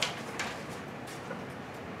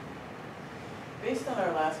 Based on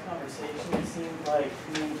our last conversation, it seemed like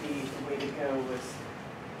maybe the way to go was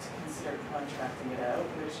to consider contracting it out,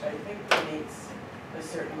 which I think makes a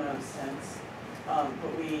certain amount of sense.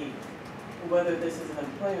 But whether this is an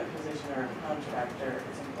employment position or a contractor,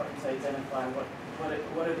 it's important to identify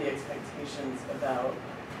what are the expectations about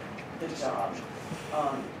the job.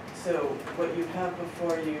 So what you have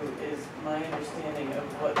before you is my understanding of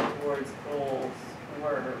what the board's goals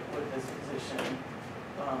were with this position,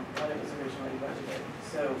 when it was originally budgeted.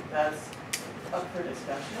 So that's up for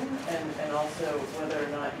discussion, and also whether or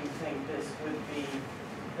not you think this would be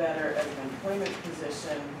better as an employment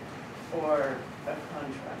position or a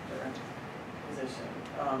contractor position.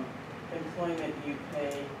 Employment, you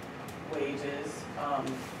pay wages,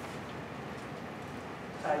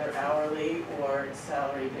 either hourly or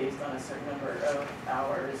salary based on a certain number of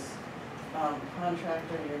hours.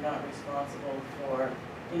 Contractor, you're not responsible for,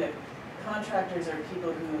 contractors are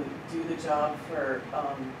people who do the job for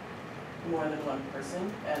more than one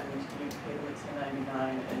person, and you pay them a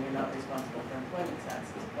 1099, and you're not responsible for employment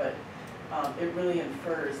taxes. But it really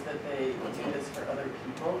infers that they do this for other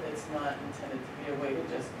people. It's not intended to be a way to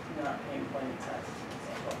just not pay employment taxes, for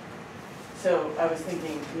example. So I was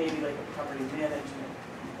thinking maybe like a property management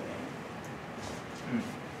company.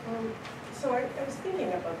 So I was thinking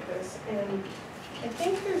about this, and I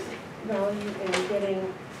think there's value in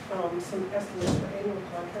getting some estimates for annual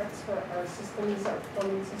contracts for our systems, our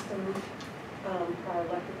plumbing system, our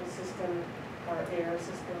electrical system, our air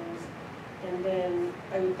systems. And then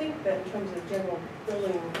I would think that in terms of general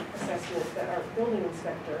building assessment, that our building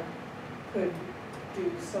inspector could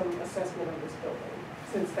do some assessment of this building,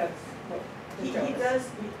 since that's what his job He is. does,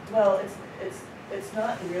 well, it's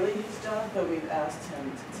not really his job, but we've asked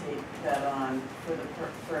him to take that on for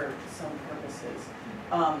some purposes.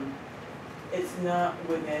 It's not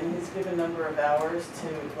within his given number of hours to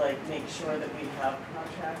make sure that we have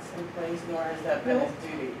contracts in place, nor has that been his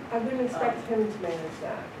duty. I wouldn't expect him to manage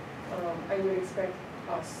that. I would expect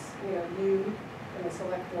us, you and the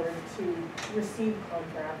select board to receive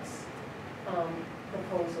contracts,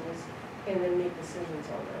 proposals, and then make decisions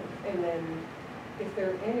on them. And then if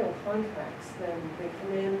they're annual contracts, then they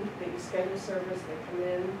come in, they schedule service, they come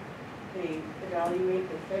in, they evaluate,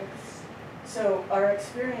 they fix. So our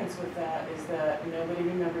experience with that is that nobody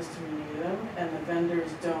remembers to renew them, and the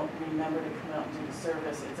vendors don't remember to come out and do the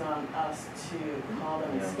service. It's on us to call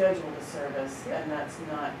them and Yeah. schedule the service, and that's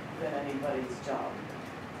not been anybody's job.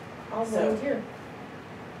 I'll So- volunteer.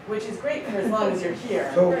 Which is great for as long as you're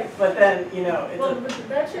here, So- Right. but then, it's Well, a, but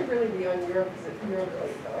that should really be on your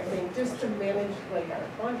plate though. I think just to manage our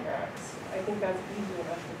contracts, I think that's easy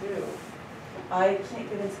enough to do. I can't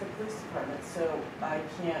get into the police department, so I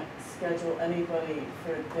can't schedule anybody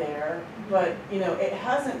for there. But, it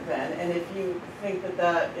hasn't been, and if you think that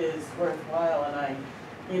that is worthwhile, and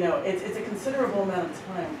it's a considerable amount of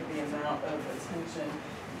time for the amount of attention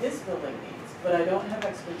this building needs. But I don't have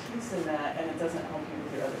expertise in that, and it doesn't help you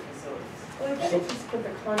with your other facilities. Well, I think just put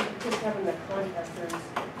just having the contractors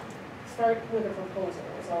start with a proposal,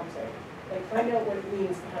 is all I'm saying. Find out what it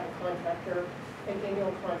means to have a contractor, an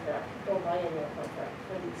annual contract, or biannual contract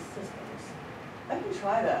for these systems. I can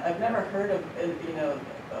try that. I've never heard of,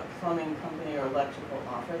 a plumbing company or electrical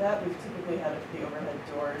offer that. We've typically had the overhead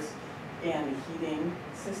doors and heating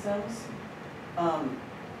systems.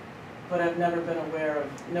 But I've never been aware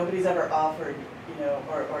of, nobody's ever offered,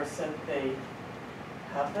 or said they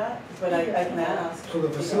have that, but I can ask. So the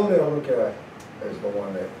facility I look at is the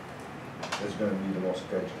one that is gonna need the most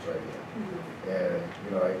attention right here. And,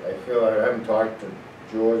 I feel I haven't talked to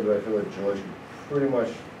George, but I feel like George pretty much,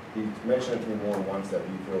 he mentioned it to me more than once that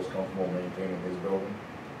he feels comfortable maintaining his building.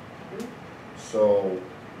 So,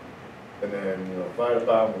 and then, fire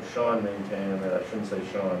department, Sean maintaining it, I shouldn't say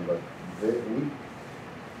Sean, but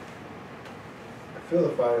I feel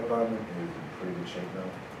the fire department is in pretty good shape now.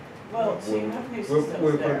 Well, so you have new We're-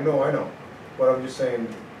 systems there. No, I know, but I'm just saying,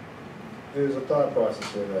 there's a thought process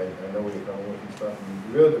here that I know where you're coming with and stuff,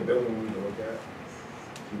 and really the building we need to look at,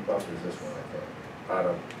 keep up is this one, I think. part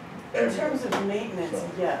of In everything. terms of maintenance, So-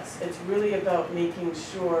 yes, it's really about making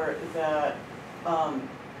sure that,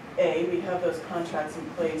 A, we have those contracts in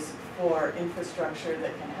place for infrastructure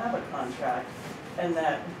that can have a contract, and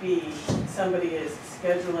that B, somebody is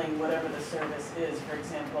scheduling whatever the service is. For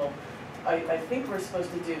example, I think we're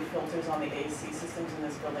supposed to do filters on the AC systems in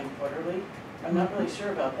this building quarterly. I'm not really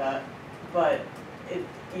sure about that, but it,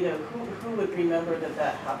 you know, who would remember that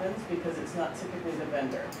that happens? Because it's not typically the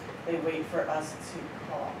vendor. They wait for us to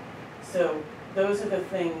call. So those are the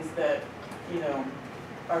things that, you know,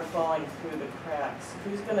 are falling through the cracks.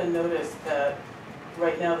 Who's gonna notice that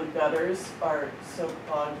right now the gutters are so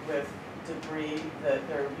clogged with debris that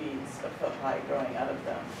there are weeds a foot high growing out of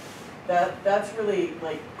them? That's really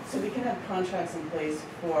like, so we can have contracts in place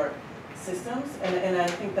for systems, and I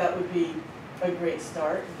think that would be a great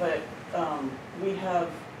start, but we have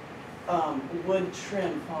wood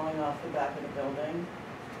trim falling off the back of the building.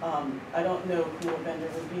 I don't know who a vendor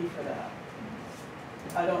would be for that.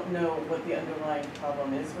 I don't know what the underlying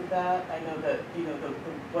problem is with that. I know that, you know, the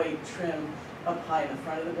white trim up high in the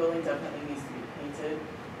front of the building definitely needs to be painted.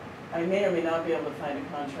 I may or may not be able to find a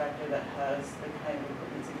contractor that has the kind of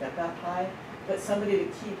equipment to get that high, but somebody to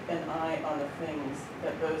keep an eye on the things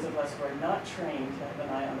that those of us who are not trained to have an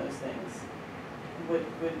eye on those things would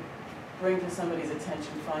bring to somebody's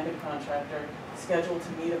attention, find a contractor, schedule to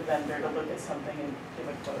meet a vendor to look at something and give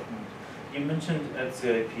a quote. You mentioned at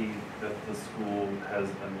CIP that the school has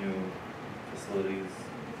a new facilities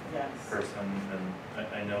Yes. person, and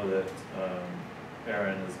I know that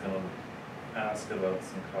Erin is gonna ask about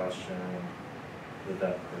some cost sharing with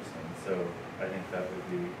that person, so I think that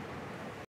would be